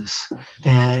business.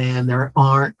 And there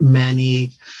aren't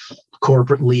many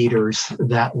corporate leaders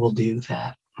that will do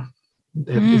that.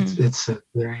 It's a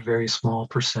very, very small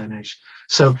percentage.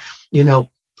 So,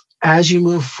 as you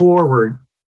move forward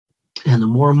and the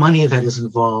more money that is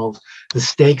involved, the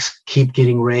stakes keep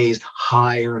getting raised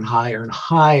higher and higher and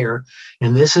higher.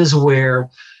 And this is where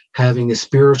having a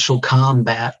spiritual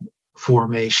combat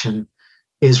formation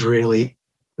is really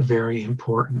very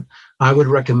important. I would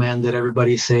recommend that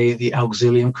everybody say the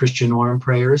Auxilium Christianorum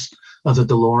prayers of the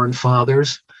Doloran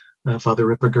Fathers. Father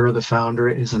Ripperger, the founder,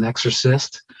 is an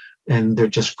exorcist, and they're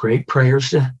just great prayers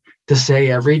to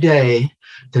say every day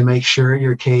to make sure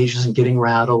your cage isn't getting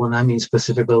rattled. And I mean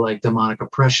specifically like demonic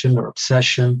oppression or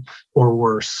obsession or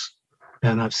worse.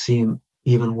 And I've seen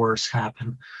even worse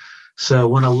happen. So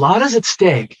when a lot is at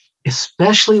stake,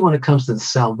 especially when it comes to the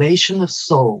salvation of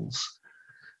souls,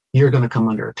 you're going to come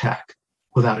under attack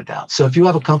without a doubt. So if you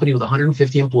have a company with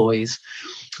 150 employees,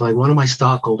 like one of my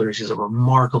stockholders is a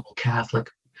remarkable Catholic,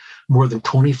 more than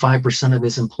 25% of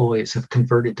his employees have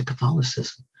converted to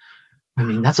Catholicism. I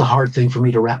mean, that's a hard thing for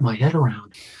me to wrap my head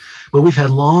around. But we've had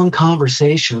long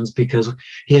conversations because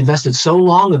he invested so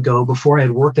long ago before I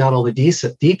had worked out all the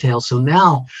details. So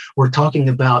now we're talking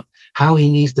about how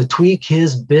he needs to tweak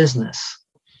his business,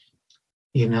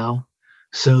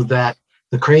 so that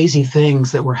the crazy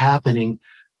things that were happening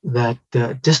that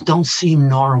just don't seem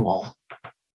normal,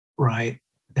 right?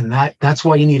 And that's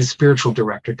why you need a spiritual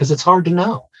director, because it's hard to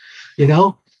know.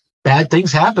 Bad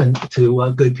things happen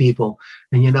to good people.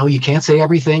 And, you can't say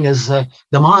everything is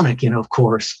demonic, of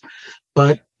course.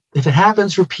 But if it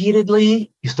happens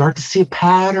repeatedly, you start to see a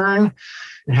pattern,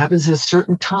 it happens at a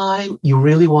certain time, you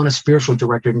really want a spiritual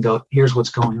director to go, here's what's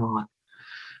going on.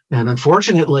 And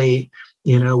unfortunately,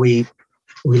 we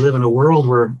live in a world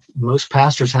where most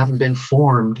pastors haven't been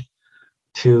formed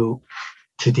to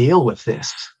deal with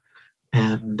this.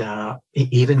 And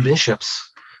even bishops.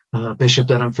 A bishop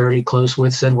that I'm fairly close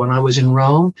with said, when I was in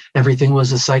Rome, everything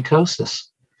was a psychosis.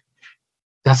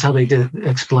 That's how they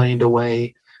explained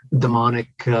away demonic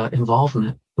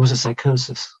involvement. It was a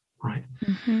psychosis, right?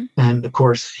 Mm-hmm. And of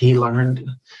course, he learned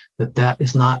that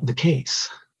is not the case.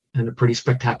 in a pretty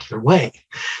spectacular way.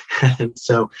 And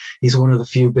so he's one of the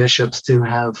few bishops to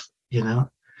have,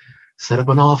 set up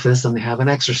an office and they have an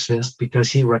exorcist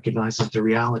because he recognizes the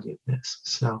reality of this.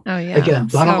 So again,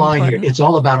 bottom line here, it's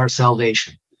all about our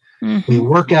salvation. We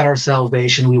work out our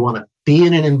salvation. We want to be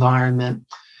in an environment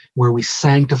where we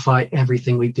sanctify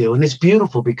everything we do. And it's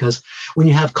beautiful because when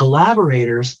you have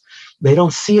collaborators, they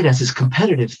don't see it as this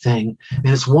competitive thing. And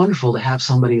it's wonderful to have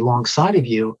somebody alongside of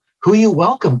you who you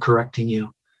welcome correcting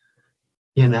you,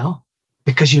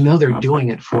 because they're doing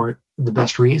it for the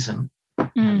best reason.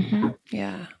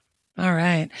 Yeah. All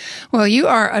right. Well, you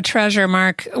are a treasure,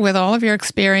 Mark, with all of your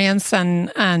experience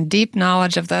and deep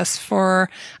knowledge of this for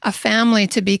a family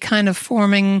to be kind of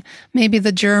forming maybe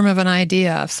the germ of an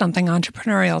idea of something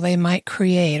entrepreneurial they might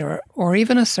create or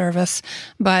even a service.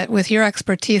 But with your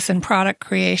expertise in product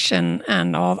creation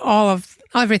and all of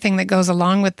everything that goes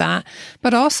along with that,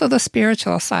 but also the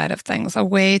spiritual side of things, a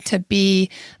way to be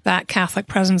that Catholic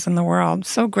presence in the world.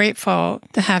 So grateful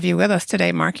to have you with us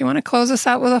today, Mark. You want to close us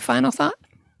out with a final thought?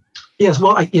 Yes,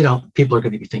 well, people are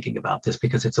going to be thinking about this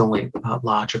because it's only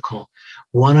logical.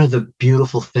 One of the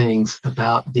beautiful things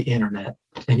about the internet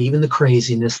and even the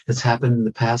craziness that's happened in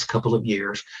the past couple of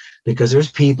years, because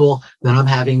there's people that I'm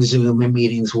having Zoom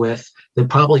meetings with that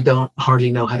probably don't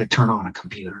hardly know how to turn on a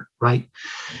computer, right?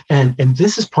 And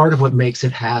this is part of what makes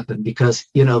it happen because,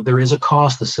 there is a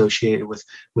cost associated with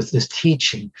this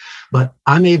teaching, but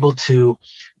I'm able to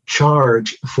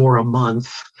charge for a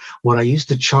month what I used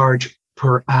to charge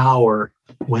per hour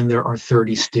when there are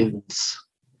 30 students,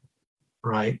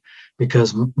 right?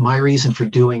 Because my reason for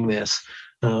doing this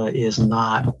is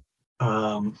not,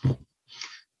 I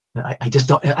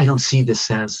don't see this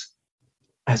as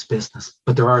business,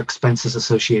 but there are expenses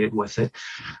associated with it.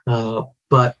 So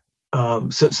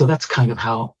that's kind of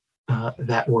how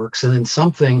that works. And then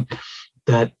something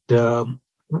that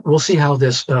we'll see how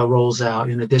this rolls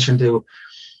out. In addition to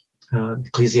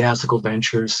ecclesiastical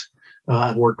ventures,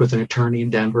 I've worked with an attorney in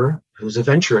Denver who's a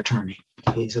venture attorney.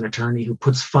 He's an attorney who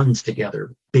puts funds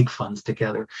together, big funds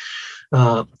together.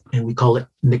 And we call it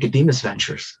Nicodemus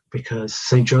Ventures because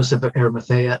St. Joseph of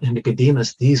Arimathea and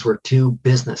Nicodemus, these were two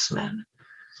businessmen.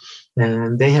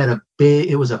 And they had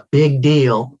it was a big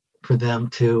deal for them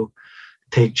to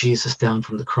take Jesus down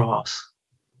from the cross.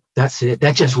 That's it.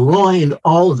 That just ruined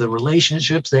all of the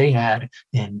relationships they had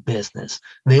in business.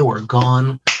 They were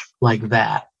gone like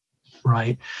that.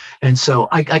 Right. And so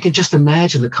I can just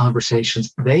imagine the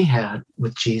conversations they had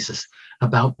with Jesus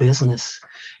about business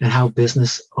and how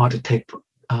business ought to take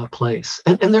place.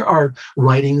 And there are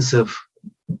writings of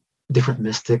different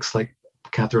mystics like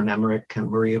Catherine Emmerich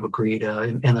and Maria of Agreda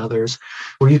and others,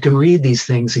 where you can read these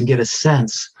things and get a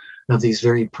sense of these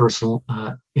very personal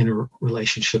inner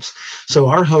relationships. So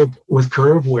our hope with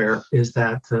Curveware is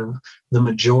that the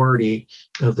majority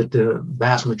of the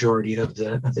vast majority of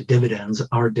the dividends,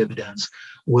 our dividends,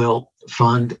 will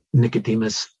fund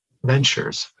Nicodemus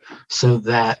Ventures, so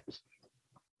that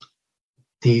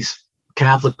these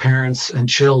Catholic parents and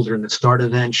children that start a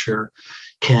venture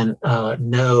can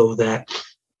know that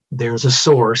there's a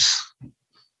source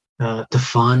to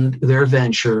fund their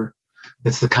venture.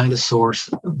 It's the kind of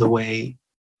source, the way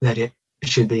that it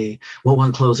should be. Well,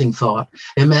 one closing thought.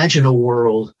 Imagine a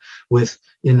world with,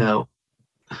 I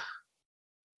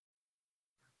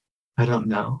don't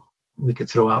know, we could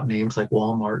throw out names like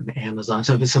Walmart and Amazon.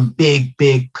 So there's some big,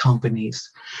 big companies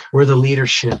where the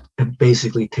leadership have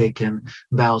basically taken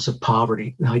vows of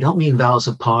poverty. Now, I don't mean vows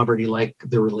of poverty like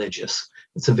the religious.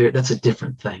 That's a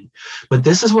different thing. But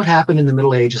this is what happened in the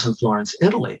Middle Ages in Florence,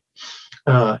 Italy.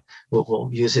 We'll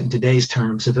use it in today's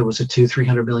terms. If it was a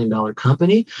 $200-300 million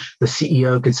company, the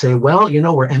CEO could say, well,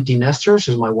 we're empty nesters.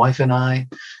 There's my wife and I,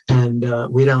 and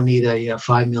we don't need a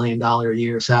 $5 million a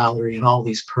year salary and all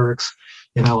these perks.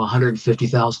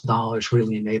 $150,000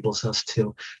 really enables us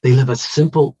to. They live a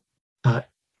simple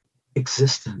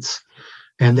existence,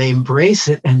 and they embrace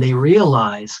it, and they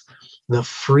realize the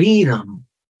freedom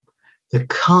that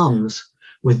comes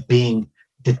with being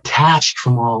detached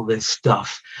from all this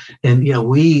stuff. And,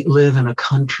 we live in a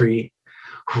country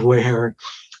where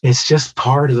it's just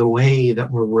part of the way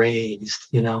that we're raised.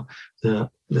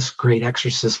 This great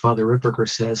exorcist, Father Ripperger,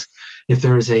 says, if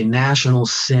there is a national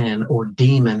sin or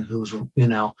demon who's,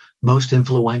 most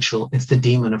influential, it's the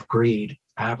demon of greed,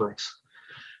 avarice.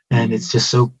 And it's just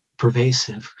so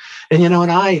pervasive. And,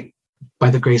 and I,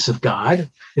 by the grace of God,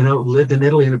 lived in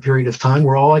Italy in a period of time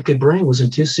where all I could bring was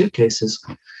in 2 suitcases.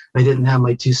 I didn't have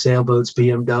my 2 sailboats,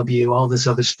 BMW, all this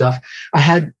other stuff. I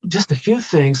had just a few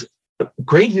things,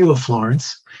 great view of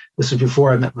Florence. This was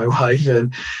before I met my wife.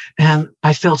 And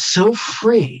I felt so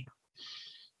free.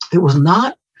 It was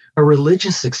not a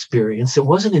religious experience. It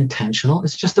wasn't intentional.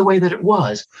 It's just the way that it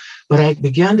was. But I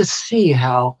began to see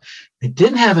how I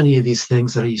didn't have any of these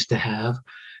things that I used to have,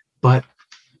 but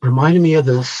reminded me of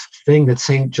this thing that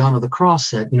St. John of the Cross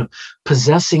said,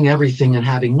 possessing everything and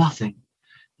having nothing.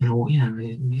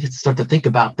 You start to think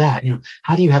about that.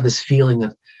 How do you have this feeling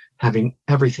of having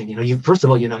everything? You first of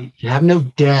all, you have no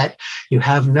debt, you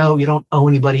don't owe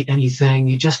anybody anything.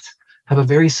 You just have a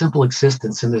very simple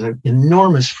existence, and there's an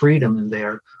enormous freedom in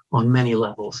there on many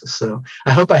levels. So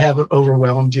I hope I haven't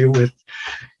overwhelmed you with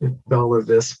all of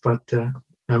this, but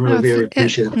I'm really very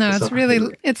appreciative.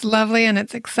 It's lovely and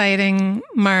it's exciting,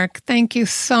 Mark. Thank you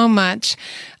so much,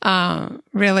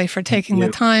 really, for taking the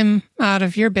time out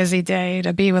of your busy day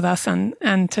to be with us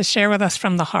and to share with us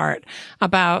from the heart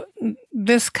about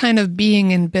this kind of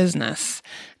being in business,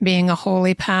 being a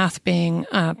holy path, being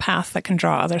a path that can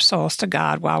draw other souls to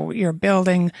God while you're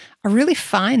building a really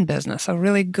fine business, a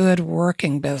really good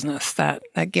working business that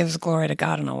gives glory to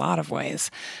God in a lot of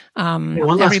ways. One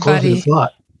last closing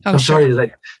thought. Oh, I'm sure.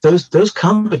 sorry, those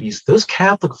companies, those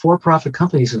Catholic for-profit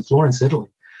companies in Florence,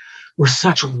 Italy, were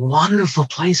such wonderful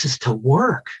places to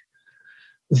work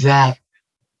that,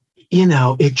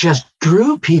 it just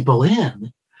drew people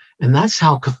in. And that's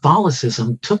how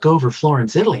Catholicism took over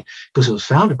Florence, Italy, because it was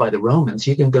founded by the Romans.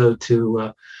 You can go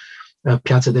to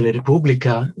Piazza della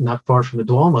Repubblica, not far from the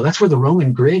Duomo. That's where the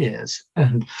Roman grid is.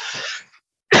 And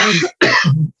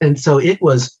so it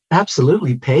was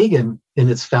absolutely pagan in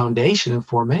its foundation and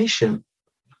formation.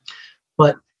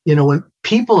 But, when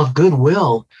people of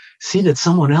goodwill see that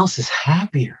someone else is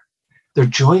happier, they're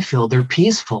joy-filled, they're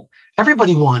peaceful,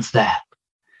 everybody wants that.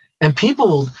 And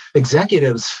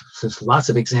executives, there's lots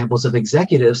of examples of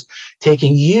executives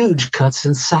taking huge cuts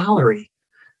in salary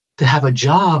to have a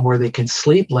job where they can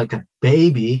sleep like a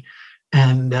baby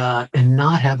and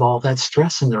not have all that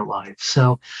stress in their life.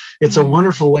 So it's a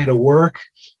wonderful way to work.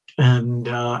 And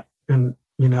I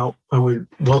would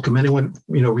welcome anyone,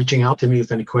 reaching out to me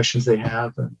with any questions they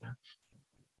have.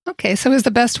 Okay, so is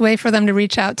the best way for them to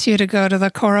reach out to you to go to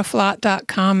the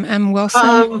coraflot.com, M.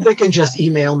 Wilson? They can just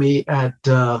email me at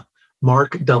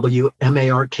markw,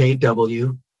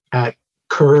 MARKW, at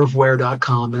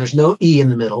curveware.com. And there's no E in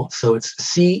the middle, so it's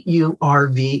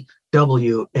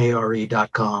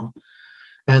CURVWARE.com.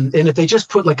 And if they just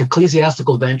put like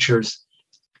Ecclesiastical Ventures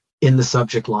in the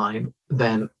subject line,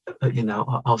 then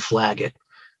I'll flag it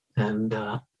and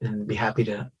be happy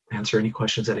to answer any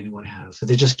questions that anyone has. So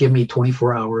they just give me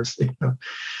 24 hours.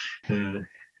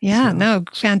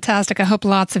 Fantastic. I hope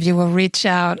lots of you will reach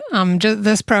out.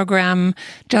 This program,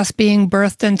 just being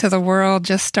birthed into the world,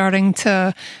 just starting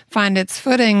to find its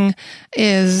footing,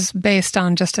 is based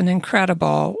on just an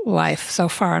incredible life so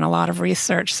far and a lot of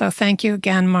research. So thank you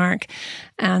again, Mark.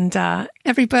 And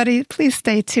everybody, please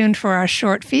stay tuned for our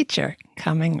short feature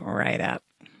coming right up.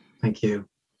 Thank you.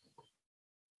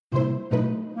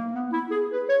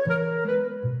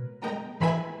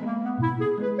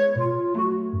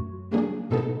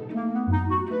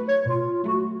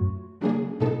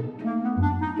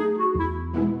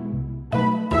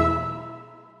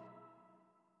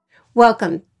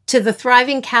 Welcome to the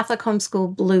Thriving Catholic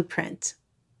Homeschool Blueprint.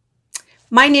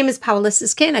 My name is Paulissa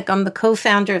Skinik. I'm the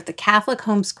co-founder of the Catholic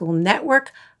Homeschool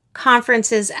Network,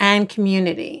 Conferences, and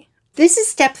Community. This is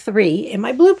step 3 in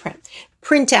my blueprint.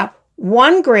 Print out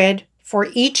one grid for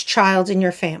each child in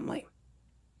your family.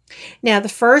 Now, the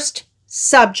first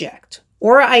subject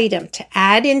or item to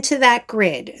add into that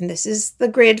grid, and this is the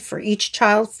grid for each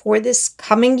child for this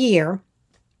coming year,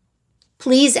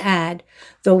 please add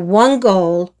the one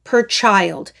goal per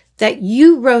child that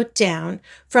you wrote down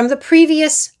from the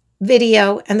previous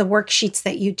video and the worksheets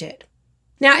that you did.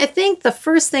 Now, I think the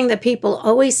first thing that people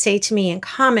always say to me and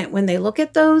comment when they look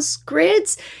at those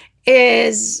grids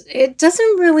is it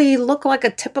doesn't really look like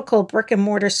a typical brick and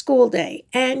mortar school day.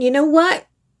 And you know what?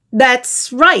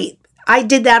 That's right. I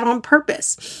did that on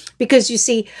purpose because you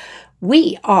see,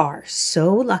 we are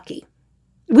so lucky.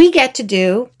 We get to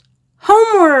do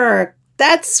homework.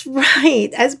 That's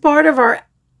right. As part of our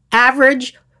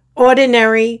average,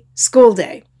 ordinary school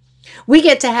day, we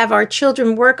get to have our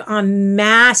children work on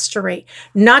mastery,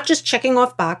 not just checking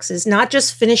off boxes, not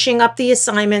just finishing up the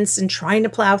assignments and trying to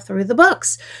plow through the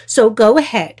books. So go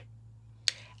ahead,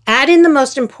 add in the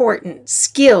most important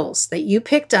skills that you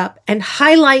picked up and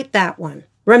highlight that one.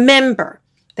 Remember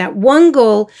that one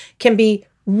goal can be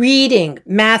reading,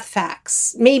 math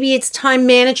facts. Maybe it's time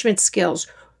management skills,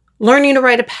 learning to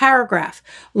write a paragraph,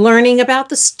 learning about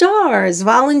the stars,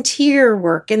 volunteer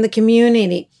work in the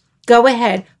community. Go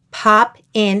ahead, pop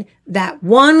in that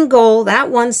one goal, that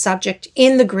one subject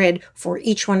in the grid for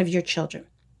each one of your children.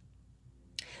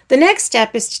 The next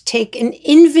step is to take an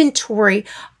inventory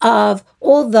of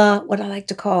all the, what I like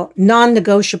to call,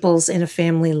 non-negotiables in a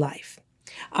family life.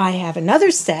 I have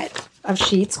another set of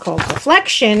sheets called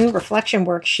reflection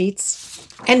worksheets,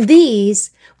 and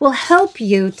these will help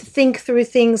you to think through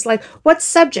things like what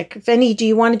subject, if any, do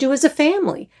you want to do as a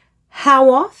family? How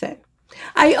often?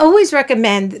 I always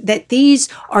recommend that these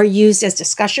are used as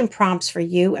discussion prompts for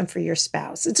you and for your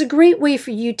spouse. It's a great way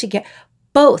for you to get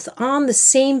both on the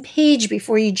same page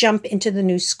before you jump into the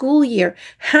new school year.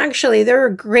 Actually, they're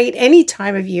great any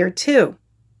time of year too.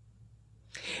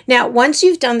 Now, once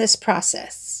you've done this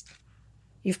process,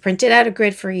 you've printed out a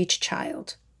grid for each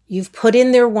child. You've put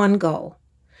in their one goal.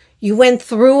 You went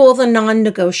through all the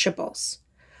non-negotiables.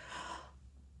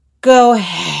 Go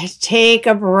ahead, take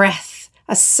a breath,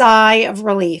 a sigh of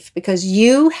relief, because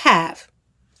you have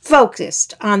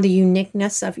focused on the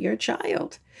uniqueness of your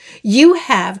child. You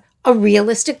have a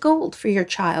realistic goal for your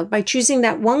child by choosing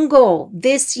that one goal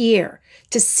this year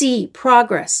to see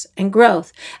progress and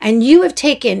growth. And you have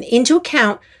taken into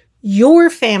account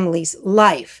your family's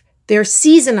life, their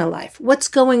season of life, what's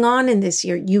going on in this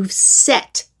year. You've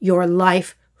set your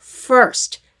life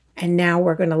first, and now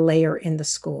we're going to layer in the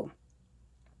school.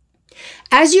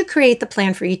 As you create the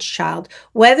plan for each child,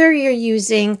 whether you're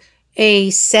using a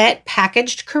set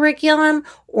packaged curriculum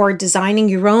or designing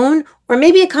your own, or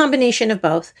maybe a combination of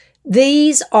both,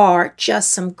 these are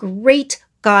just some great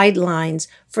guidelines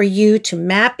for you to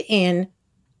map in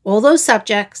all those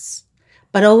subjects,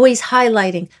 but always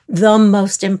highlighting the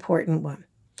most important one.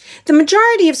 The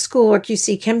majority of schoolwork you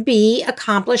see can be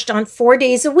accomplished on 4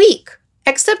 days a week,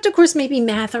 except, of course, maybe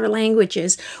math or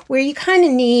languages, where you kind of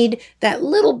need that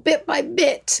little bit by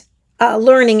bit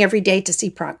learning every day to see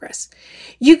progress.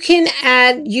 You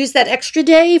can use that extra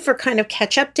day for kind of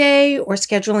catch-up day or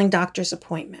scheduling doctor's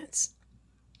appointments.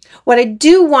 What I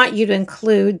do want you to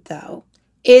include, though,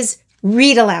 is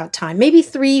read aloud time, maybe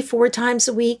 3-4 times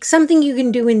a week, something you can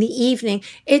do in the evening.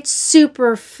 It's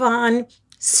super fun,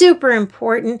 super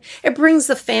important. It brings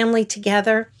the family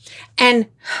together. And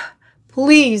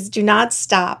please do not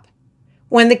stop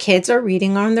when the kids are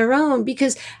reading on their own,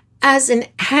 because as an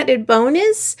added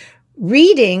bonus,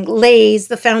 reading lays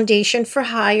the foundation for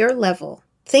higher level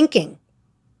thinking.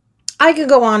 I could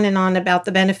go on and on about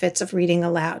the benefits of reading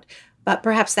aloud, but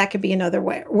perhaps that could be another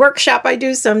workshop I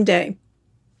do someday.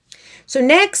 So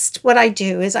next, what I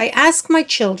do is I ask my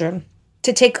children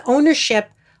to take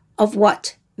ownership of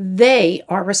what they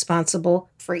are responsible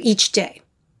for each day.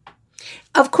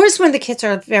 Of course, when the kids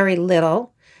are very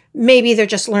little, maybe they're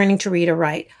just learning to read or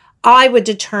write, I would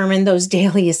determine those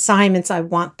daily assignments I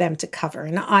want them to cover,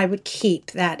 and I would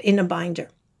keep that in a binder.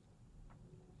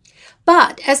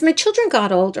 But as my children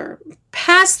got older,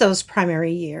 past those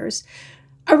primary years,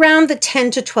 around the 10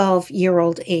 to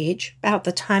 12-year-old age, about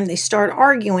the time they start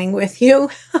arguing with you,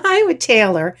 I would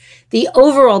tailor the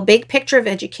overall big picture of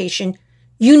education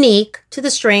unique to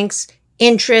the strengths,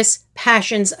 interests,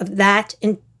 passions of that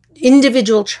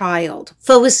individual child,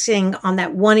 focusing on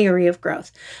that one area of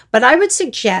growth. But I would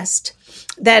suggest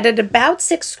that at about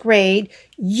 6th grade,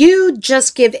 you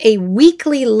just give a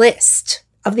weekly list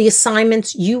of the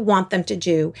assignments you want them to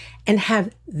do and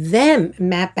have them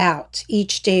map out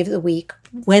each day of the week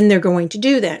when they're going to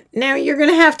do that. Now, you're going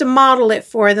to have to model it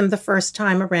for them the first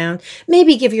time around.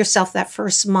 Maybe give yourself that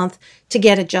first month to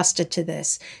get adjusted to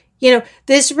this.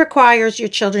 This requires your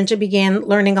children to begin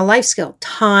learning a life skill,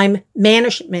 time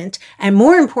management, and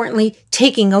more importantly,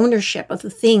 taking ownership of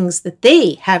the things that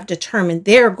they have determined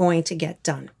they're going to get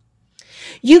done.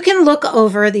 You can look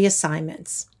over the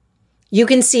assignments. You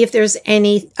can see if there's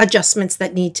any adjustments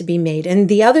that need to be made. And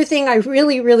the other thing I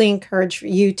really, really encourage for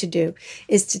you to do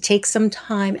is to take some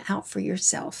time out for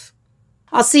yourself.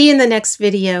 I'll see you in the next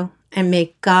video, and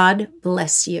may God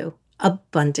bless you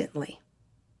abundantly.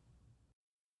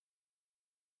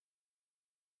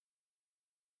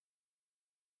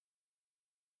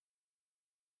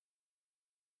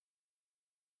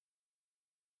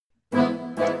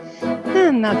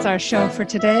 And that's our show for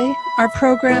today. Our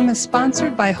program is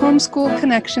sponsored by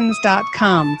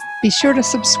homeschoolconnections.com. Be sure to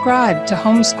subscribe to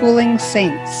Homeschooling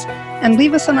Saints and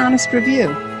leave us an honest review.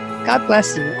 God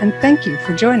bless you, and thank you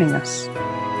for joining us.